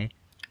quiet, okay?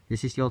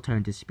 This is your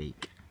turn to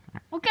speak.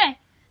 Okay,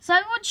 so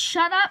everyone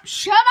shut up,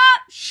 shut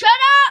up, shut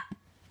up!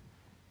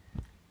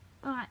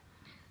 Alright,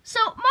 so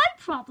my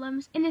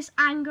problems in this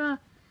anger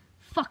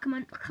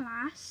fuckment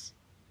class,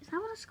 is that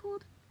what it's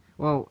called?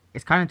 Well,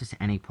 it's kind of just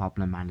any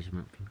problem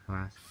management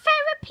class.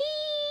 Therapy!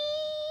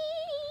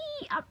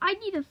 I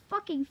need a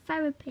fucking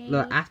therapy.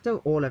 Look, after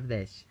all of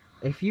this,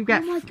 if you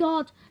get... Oh my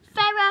god,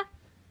 therapy!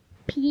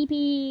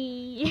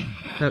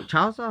 Look,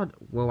 Charizard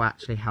will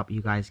actually help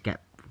you guys get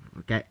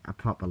a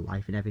proper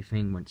life and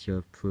everything once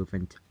you're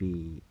proven to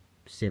be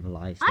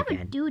civilized I'm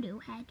again. a doo-doo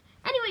head.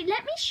 Anyway,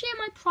 let me share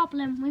my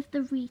problem with the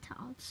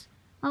retards.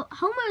 Well,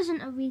 Homer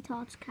isn't a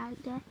retards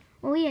character.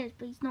 Well, he is,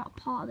 but he's not a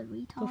part of the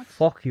retards. What the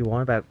fuck you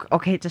on about?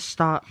 Okay, just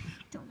start.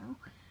 I don't know.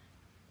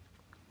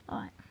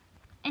 Alright.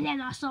 And then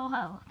I saw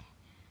her.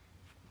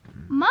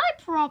 My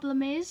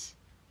problem is...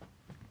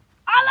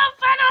 I love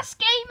Thanos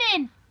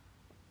gaming!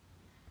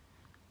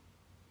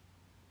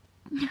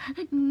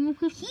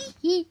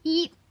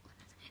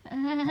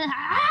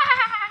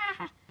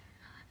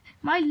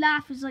 My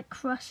laugh is like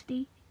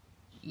Krusty.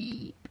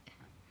 Leap.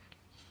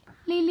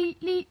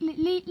 Leap, leap, leap,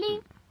 leap,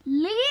 leap.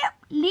 Leap,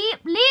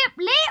 leap, leap,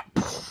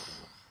 leap.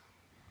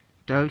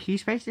 So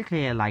he's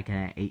basically like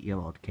an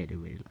 8-year-old kid who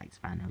really likes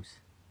Thanos.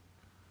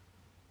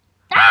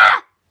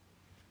 Ah!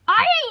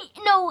 I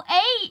ain't no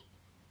 8.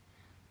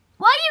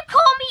 Why you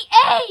call me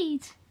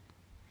 8?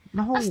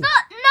 No. That's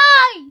not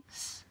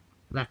nice.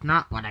 That's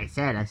not what I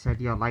said. I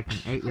said you're like an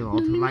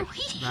 8-year-old who likes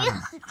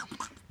Thanos.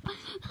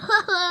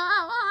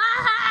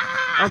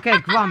 Okay,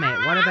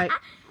 Gromit, what about...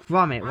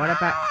 Gromit, what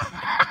about...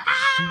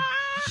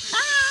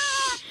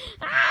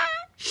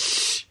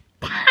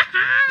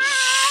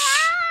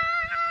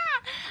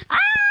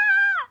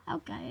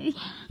 Okay.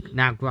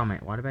 Now,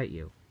 Gromit, what about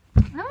you?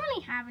 I don't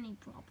really have any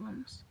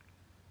problems.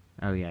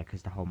 Oh, yeah,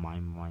 because the whole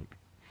mind wipe.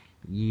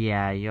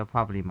 Yeah, you're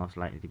probably most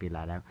likely to be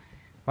let out.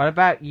 What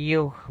about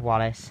you,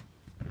 Wallace?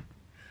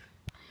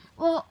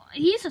 Well,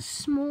 he's a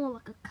small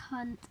like a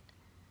cunt.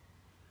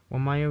 Well,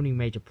 my only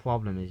major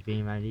problem is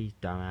being around these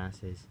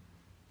dumbasses.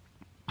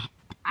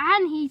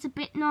 And he's a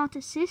bit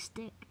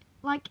narcissistic.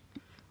 Like...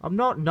 I'm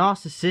not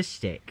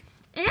narcissistic.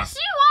 Yes,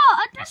 you are!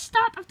 I at the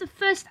start of the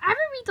first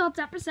Avery Dodds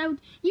episode,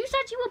 you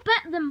said you were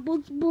better than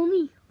Bugs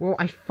Bunny. Well,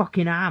 I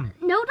fucking am.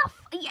 No,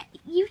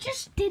 you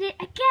just did it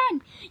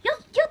again. You're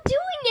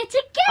doing it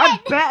again. I'm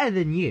better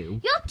than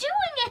you. You're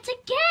doing it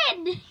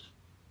again.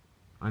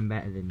 I'm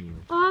better than you.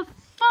 Oh,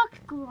 fuck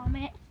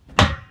Gromit.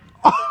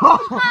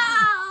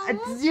 Oh,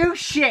 it's you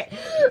shit.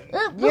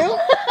 You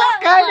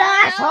fucking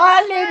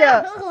asshole,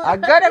 little.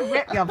 I'm gonna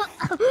rip your...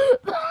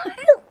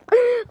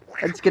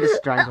 I'm just gonna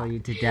strangle you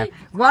to death.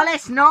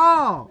 Wallace,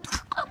 no!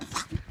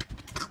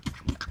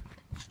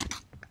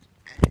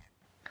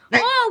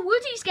 Oh,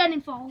 Woody's getting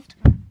involved.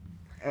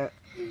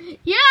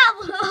 Yeah,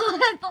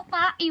 I thought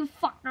that, you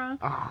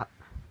fucker.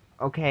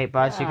 Okay,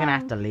 Buzz, you're gonna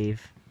have to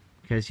leave.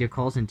 Because you're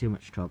causing too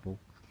much trouble.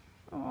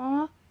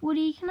 Aw,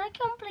 Woody, can I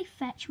come play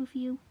fetch with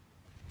you?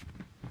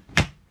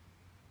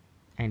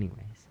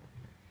 Anyways.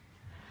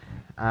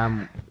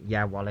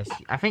 Yeah, Wallace.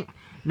 I think...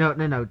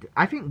 No.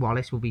 I think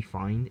Wallace will be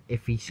fine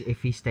if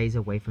he stays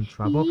away from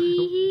trouble.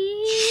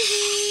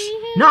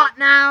 Not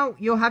now!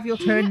 You'll have your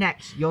turn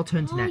next. Your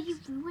turn's next. Oh, you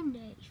ruined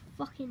it, you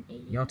fucking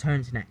idiot. Your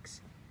turn's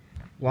next.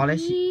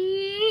 Wallace.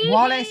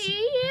 Wallace.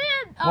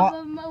 I'm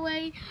on my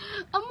way.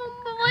 I'm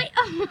on my way.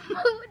 I'm on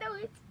my way. No,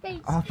 it's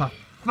space. Oh, for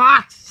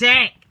fuck's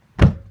sake!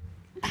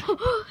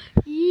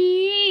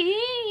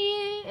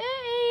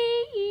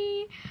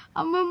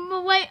 I'm on my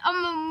way.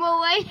 I'm on my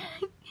way.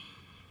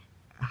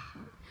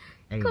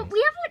 Anyways. We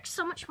have like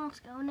so much more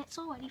to go, and it's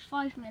already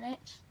 5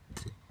 minutes.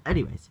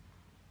 Anyways,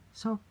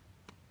 so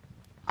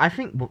I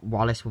think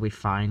Wallace will be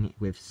fine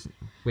with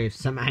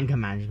some anger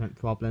management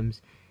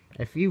problems.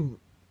 If you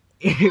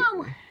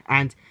No.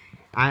 and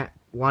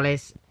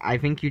Wallace, I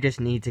think you just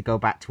need to go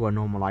back to a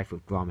normal life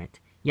with Gromit.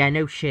 Yeah,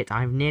 no shit,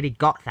 I've nearly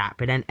got that,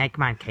 but then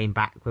Eggman came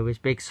back with his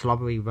big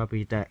slobbery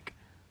rubber duck.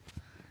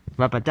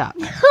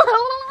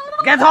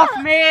 Get off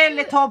me,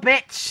 little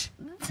bitch!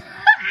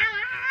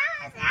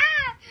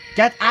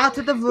 Get out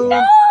of the room!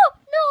 No!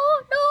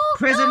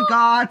 Prison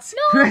guards!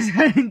 No.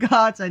 Prison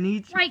guards, I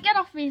need you. Right, get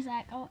off me,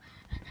 Zach. Oh.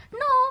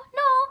 No.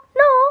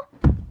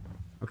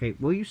 Okay,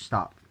 will you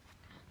stop?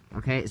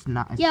 Okay, it's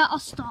not... Yeah, I'll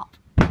stop.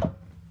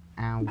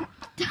 Ow.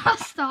 I'll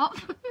stop.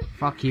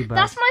 Fuck you, Buzz.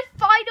 That's my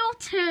final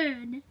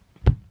turn.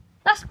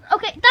 That's my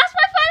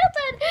final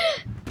turn.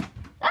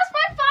 That's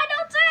my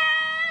final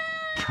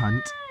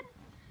turn. Cunt.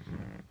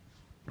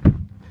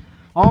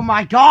 Oh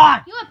my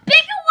god! You're a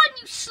bigger one,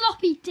 you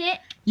sloppy dick.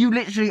 You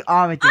literally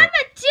are a dick. I'm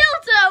a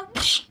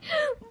dildo.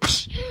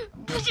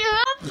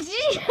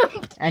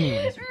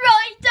 Anyways.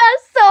 Right, the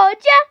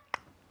soldier.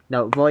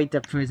 No, Roy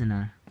the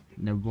prisoner.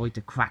 No, Roy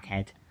the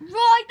crackhead.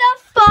 Right, the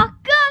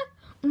fucker.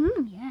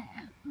 Yeah.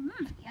 You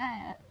went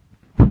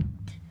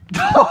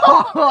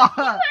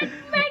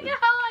mega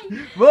high.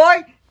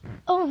 Roy!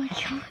 Oh my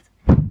god.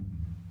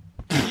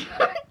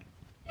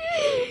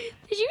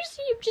 Did you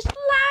see him just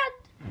land?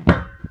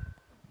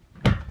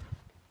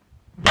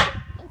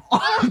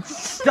 Oh,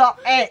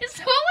 stop it! It's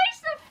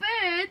always the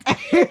third.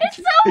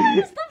 It's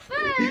always the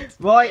third.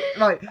 Roy,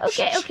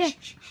 Okay.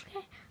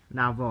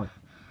 Now, Roy,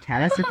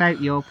 tell us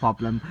about your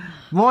problem.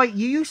 Roy,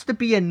 you used to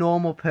be a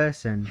normal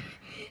person.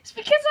 It's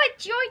because I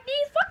joined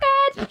these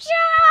fuckers.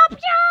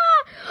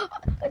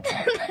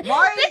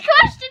 Why? The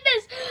question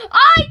is,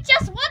 I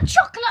just want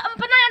chocolate and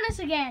bananas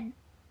again.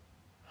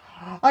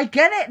 I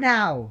get it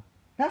now.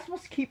 That's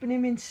what's keeping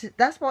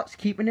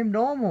him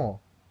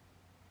normal.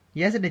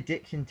 He has an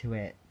addiction to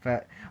it.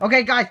 But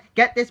okay, guys,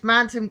 get this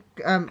man some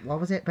what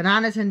was it?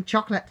 Bananas and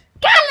chocolate.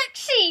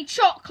 Galaxy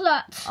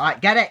chocolate. All right,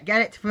 get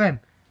it for him.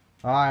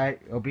 All right,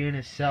 he'll be in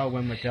his cell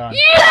when we're done.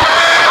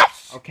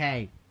 Yes!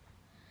 Okay.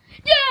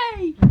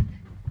 Yay!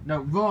 No,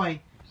 Roy.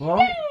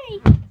 Yay!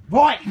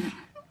 Roy.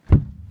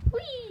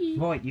 Whee!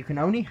 Roy, you can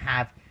only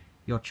have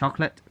your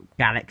chocolate,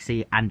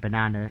 galaxy, and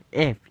banana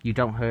if you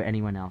don't hurt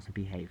anyone else and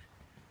behave.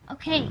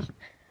 Okay.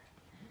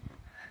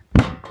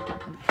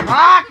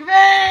 Fuck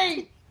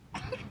me!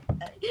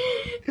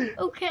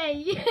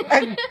 Okay.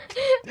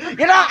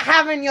 You're not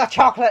having your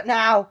chocolate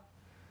now.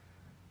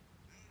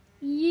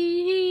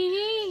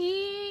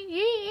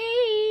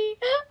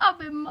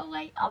 I'm in my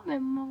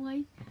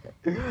way.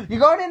 You're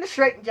going in the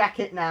straight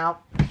jacket now.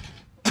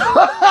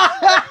 What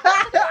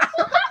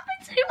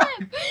happened to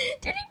him?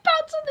 Did he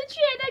bounce on the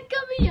chair and then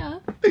come here?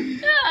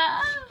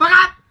 Fuck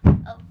up!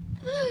 Oh.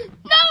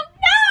 No!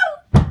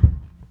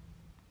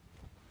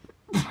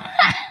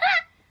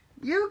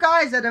 You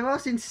guys are the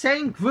most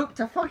insane group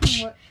to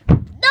fucking work.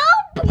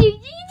 No!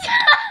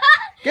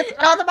 Get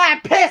out of my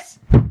piss!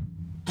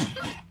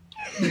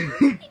 He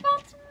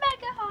bounced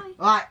mega high.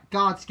 Alright,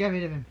 guards, get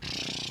rid of him.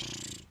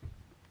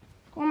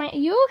 Oh, mate, are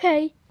you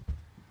okay?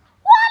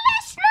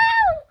 Wallace,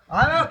 no!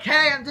 I'm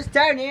okay, I'm just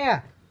down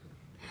here.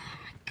 Oh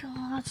my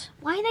god,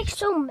 why are they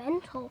so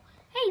mental?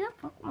 Hey, that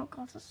Pokemon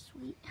cards are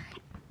sweet.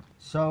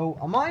 So,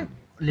 am I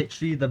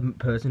literally the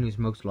person who's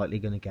most likely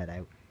going to get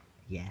out?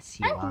 Yes,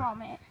 you And are.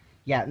 Gromit.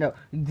 Yeah, no.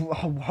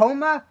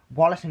 Homer,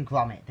 Wallace, and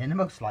Gromit. They're the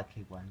most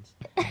likely ones.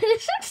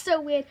 This looks so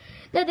weird.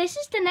 No, this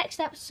is the next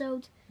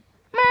episode.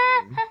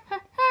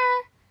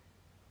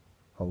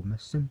 Homer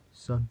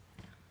Simpson.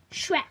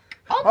 Shrek.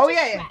 Oh,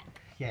 yeah.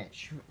 Yeah,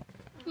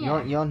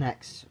 Yeah. You're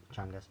next,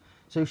 Chungus.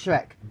 So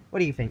Shrek, what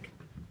do you think?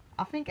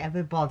 I think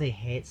everybody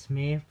hates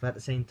me, but at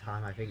the same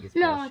time, I think it's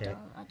bullshit.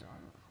 I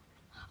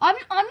don't.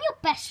 I'm your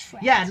best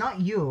friend. Yeah, not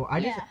you.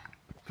 I just.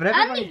 But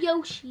everybody... And the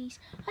Yoshis.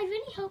 I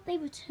really hope they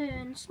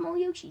return. Small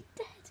Yoshi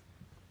dead.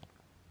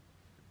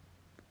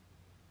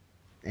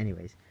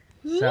 Anyways.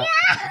 So, Yeah.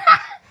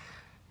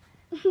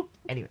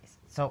 anyways,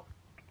 so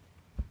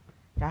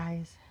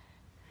guys,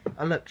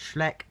 look,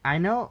 Shrek. I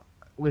know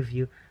with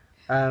you,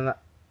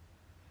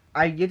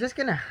 you're just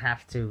gonna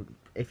have to.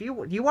 If you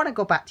want to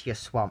go back to your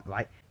swamp,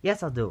 right?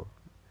 Yes, I'll do.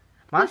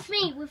 With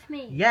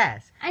me.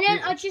 Yes. And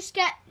then I'll just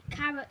get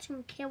carrots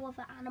and kill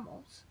other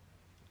animals.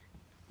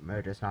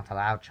 Murder's not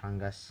allowed,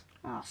 Chungus.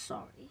 Oh,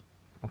 sorry.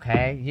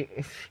 Okay,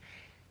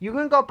 you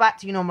can go back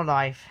to your normal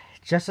life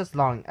just as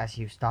long as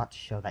you start to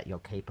show that you're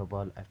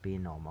capable of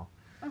being normal.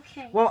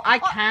 Okay. Well, I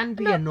can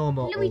be a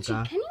normal Luigi,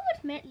 ogre. can you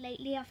admit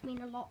lately I've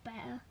been a lot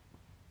better?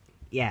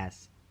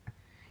 Yes.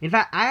 In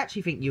fact, I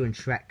actually think you and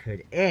Shrek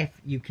could, if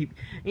you keep...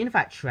 In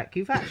fact, Shrek,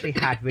 you've actually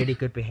had really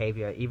good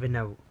behaviour, even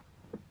though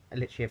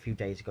literally a few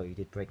days ago you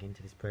did break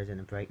into this prison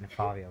and break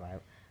Nefario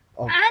out.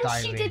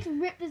 And she did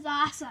rip his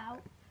ass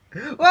out.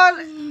 Well,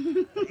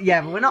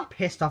 yeah, but we're not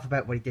pissed off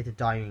about what he did to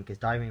Diamond, because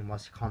Diamond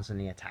was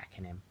constantly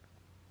attacking him.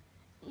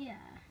 Yeah.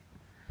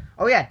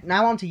 Oh yeah,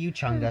 now on to you,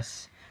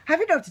 Chungus. Have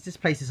you noticed this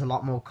place is a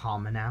lot more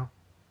calmer now?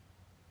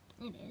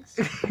 It is.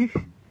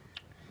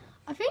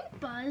 I think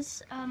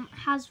Buzz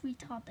has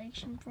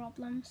retardation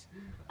problems.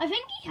 I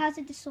think he has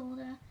a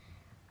disorder.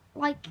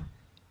 Like,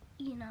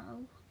 you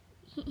know,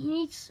 he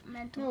needs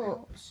mental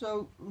help.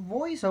 So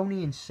Roy's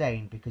only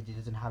insane because he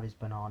doesn't have his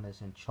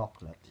bananas and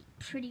chocolate.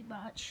 Pretty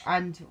much.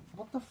 And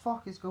what the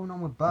fuck is going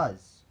on with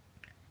Buzz?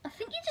 I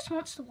think he just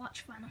wants to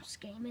watch Thanos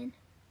gaming.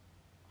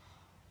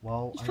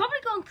 Well, He's probably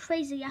gone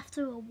crazy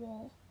after a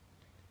war.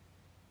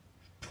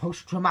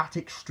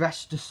 Post-traumatic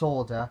stress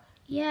disorder.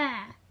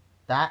 Yeah.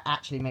 That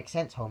actually makes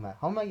sense, Homer.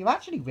 Homer, you're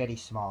actually really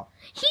smart.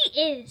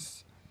 He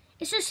is.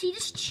 It's just he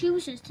just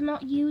chooses to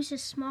not use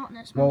his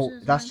smartness. Well, most of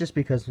the that's time. just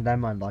because then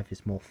my life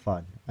is more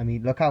fun. I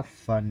mean, look how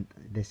fun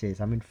this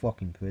is. I'm in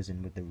fucking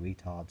prison with the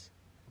retards.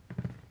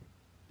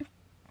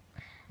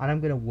 And I'm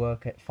going to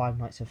work at Five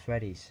Nights at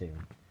Freddy's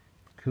soon.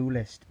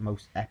 Coolest,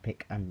 most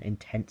epic and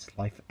intense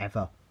life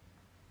ever.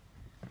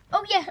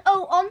 Oh yeah.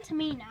 Oh, on to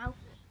me now.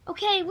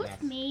 Okay, with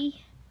Yes.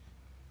 me.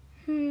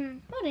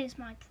 What is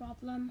my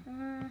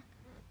problem?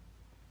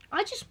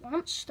 I just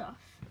want stuff.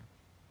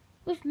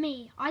 With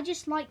me, I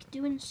just like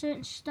doing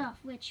certain stuff,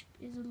 which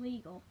is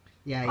illegal.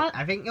 Yeah,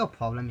 I think your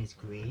problem is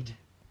greed.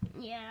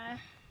 Yeah.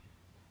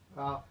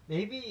 Well,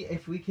 maybe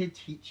if we could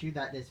teach you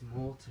that there's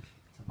more to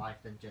life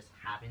than just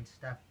having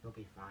stuff, you'll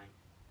be fine.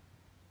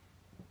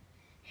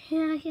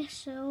 Yeah, I guess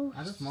so.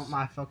 I just want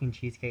my fucking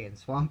cheesecake and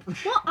swamp.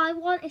 What I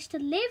want is to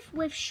live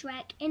with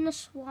Shrek in the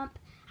swamp,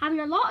 having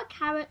a lot of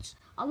carrots,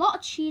 a lot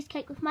of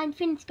cheesecake with my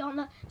Infinity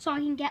Gauntlet, so I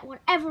can get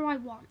whatever I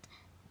want.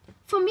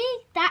 For me,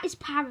 that is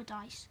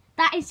paradise.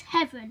 That is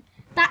heaven.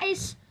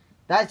 That's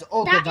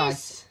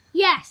organized.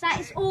 Yes, that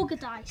is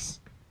Orgadice.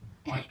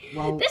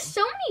 Well, There's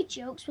so many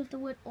jokes with the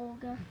word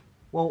Orga.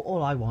 well,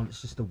 all I want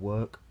is just to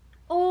work.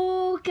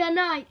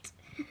 Organite.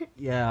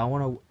 Yeah,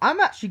 I'm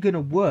actually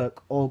gonna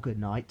work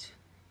night.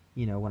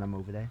 You know, when I'm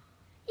over there.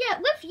 Yeah,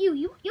 with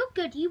you're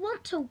good. You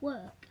want to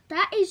work.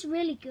 That is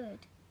really good.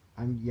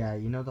 And yeah,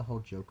 you know the whole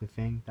Joker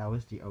thing? That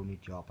was the only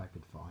job I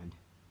could find.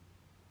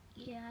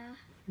 Yeah.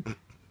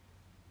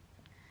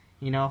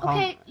 You know how...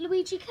 Okay,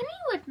 Luigi, can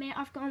you admit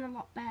I've gone a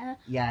lot better?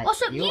 Yeah.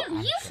 Also,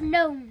 you've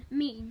known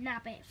me,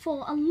 Nabbit,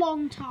 for a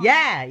long time.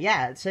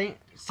 Yeah. Same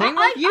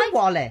with you,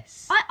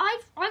 Wallace.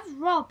 I've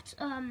robbed,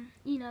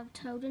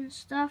 Toad and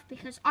stuff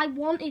because I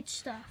wanted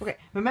stuff. Okay,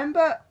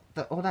 remember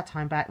all that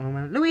time back when we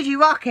went, Luigi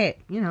Rocket,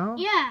 you know?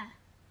 Yeah.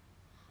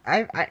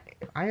 I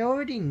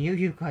already knew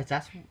you guys.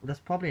 That's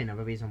probably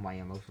another reason why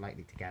you're most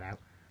likely to get out.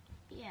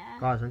 Yeah.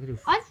 Guys, I can do...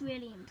 I've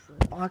really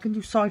improved. I can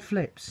do side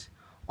flips.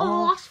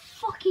 Oh, that's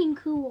fucking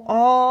cool.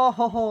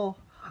 Oh.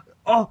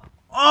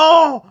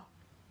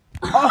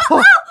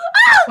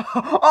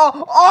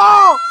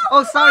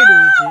 Sorry,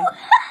 Luigi.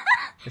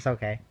 It's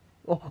okay.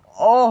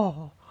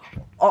 Oh.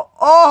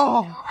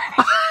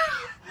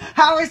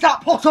 How is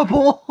that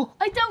possible?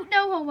 I don't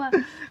know, Homer.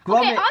 Gromit.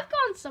 Okay, I've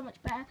gone so much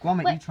better.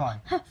 Gromit, Wait. you try.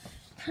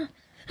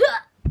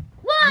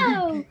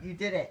 Whoa! You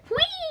did it.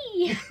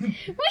 Whee!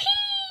 Whee!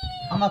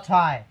 I'm gonna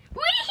try.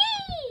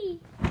 Whee!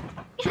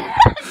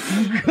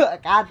 I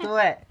can't do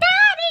it.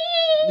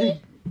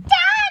 Daddy!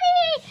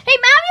 Daddy! Hey,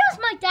 Mario's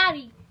my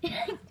daddy.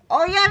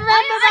 Oh yeah,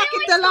 remember back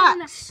in the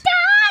always lot.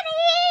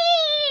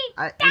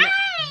 Daddy! Daddy!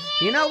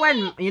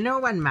 You know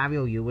when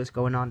Mario U was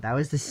going on? That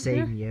was the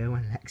same year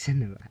when Lex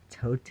and the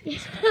Toad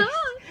did.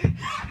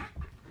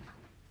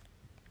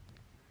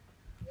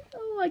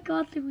 Oh my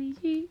God,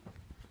 Luigi!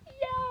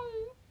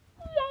 Yay!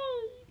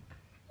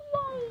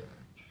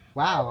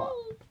 Wow,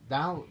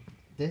 now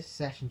this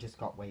session just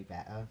got way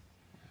better.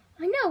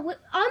 I know.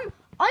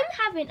 I'm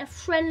having a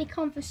friendly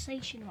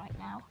conversation right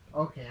now.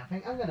 Okay, I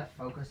think I'm gonna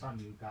focus on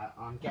you guys,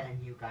 on getting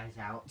you guys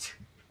out.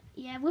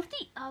 Yeah, with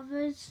the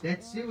others. They're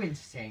too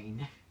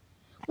insane.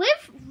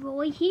 With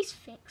Roy, he's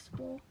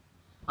fixable.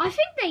 I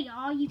think they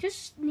are. You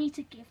just need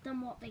to give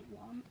them what they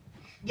want.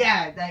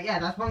 Yeah,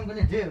 that's what I'm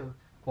gonna do.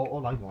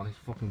 All I want is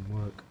fucking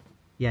work.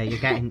 Yeah, you're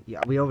getting.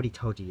 Yeah, we already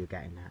told you you're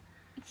getting that.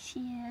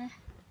 Yeah.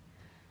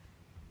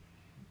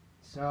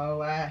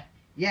 So,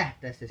 yeah,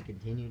 let's just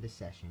continue the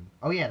session.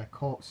 Oh yeah, the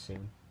court's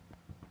soon.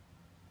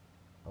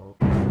 Oh.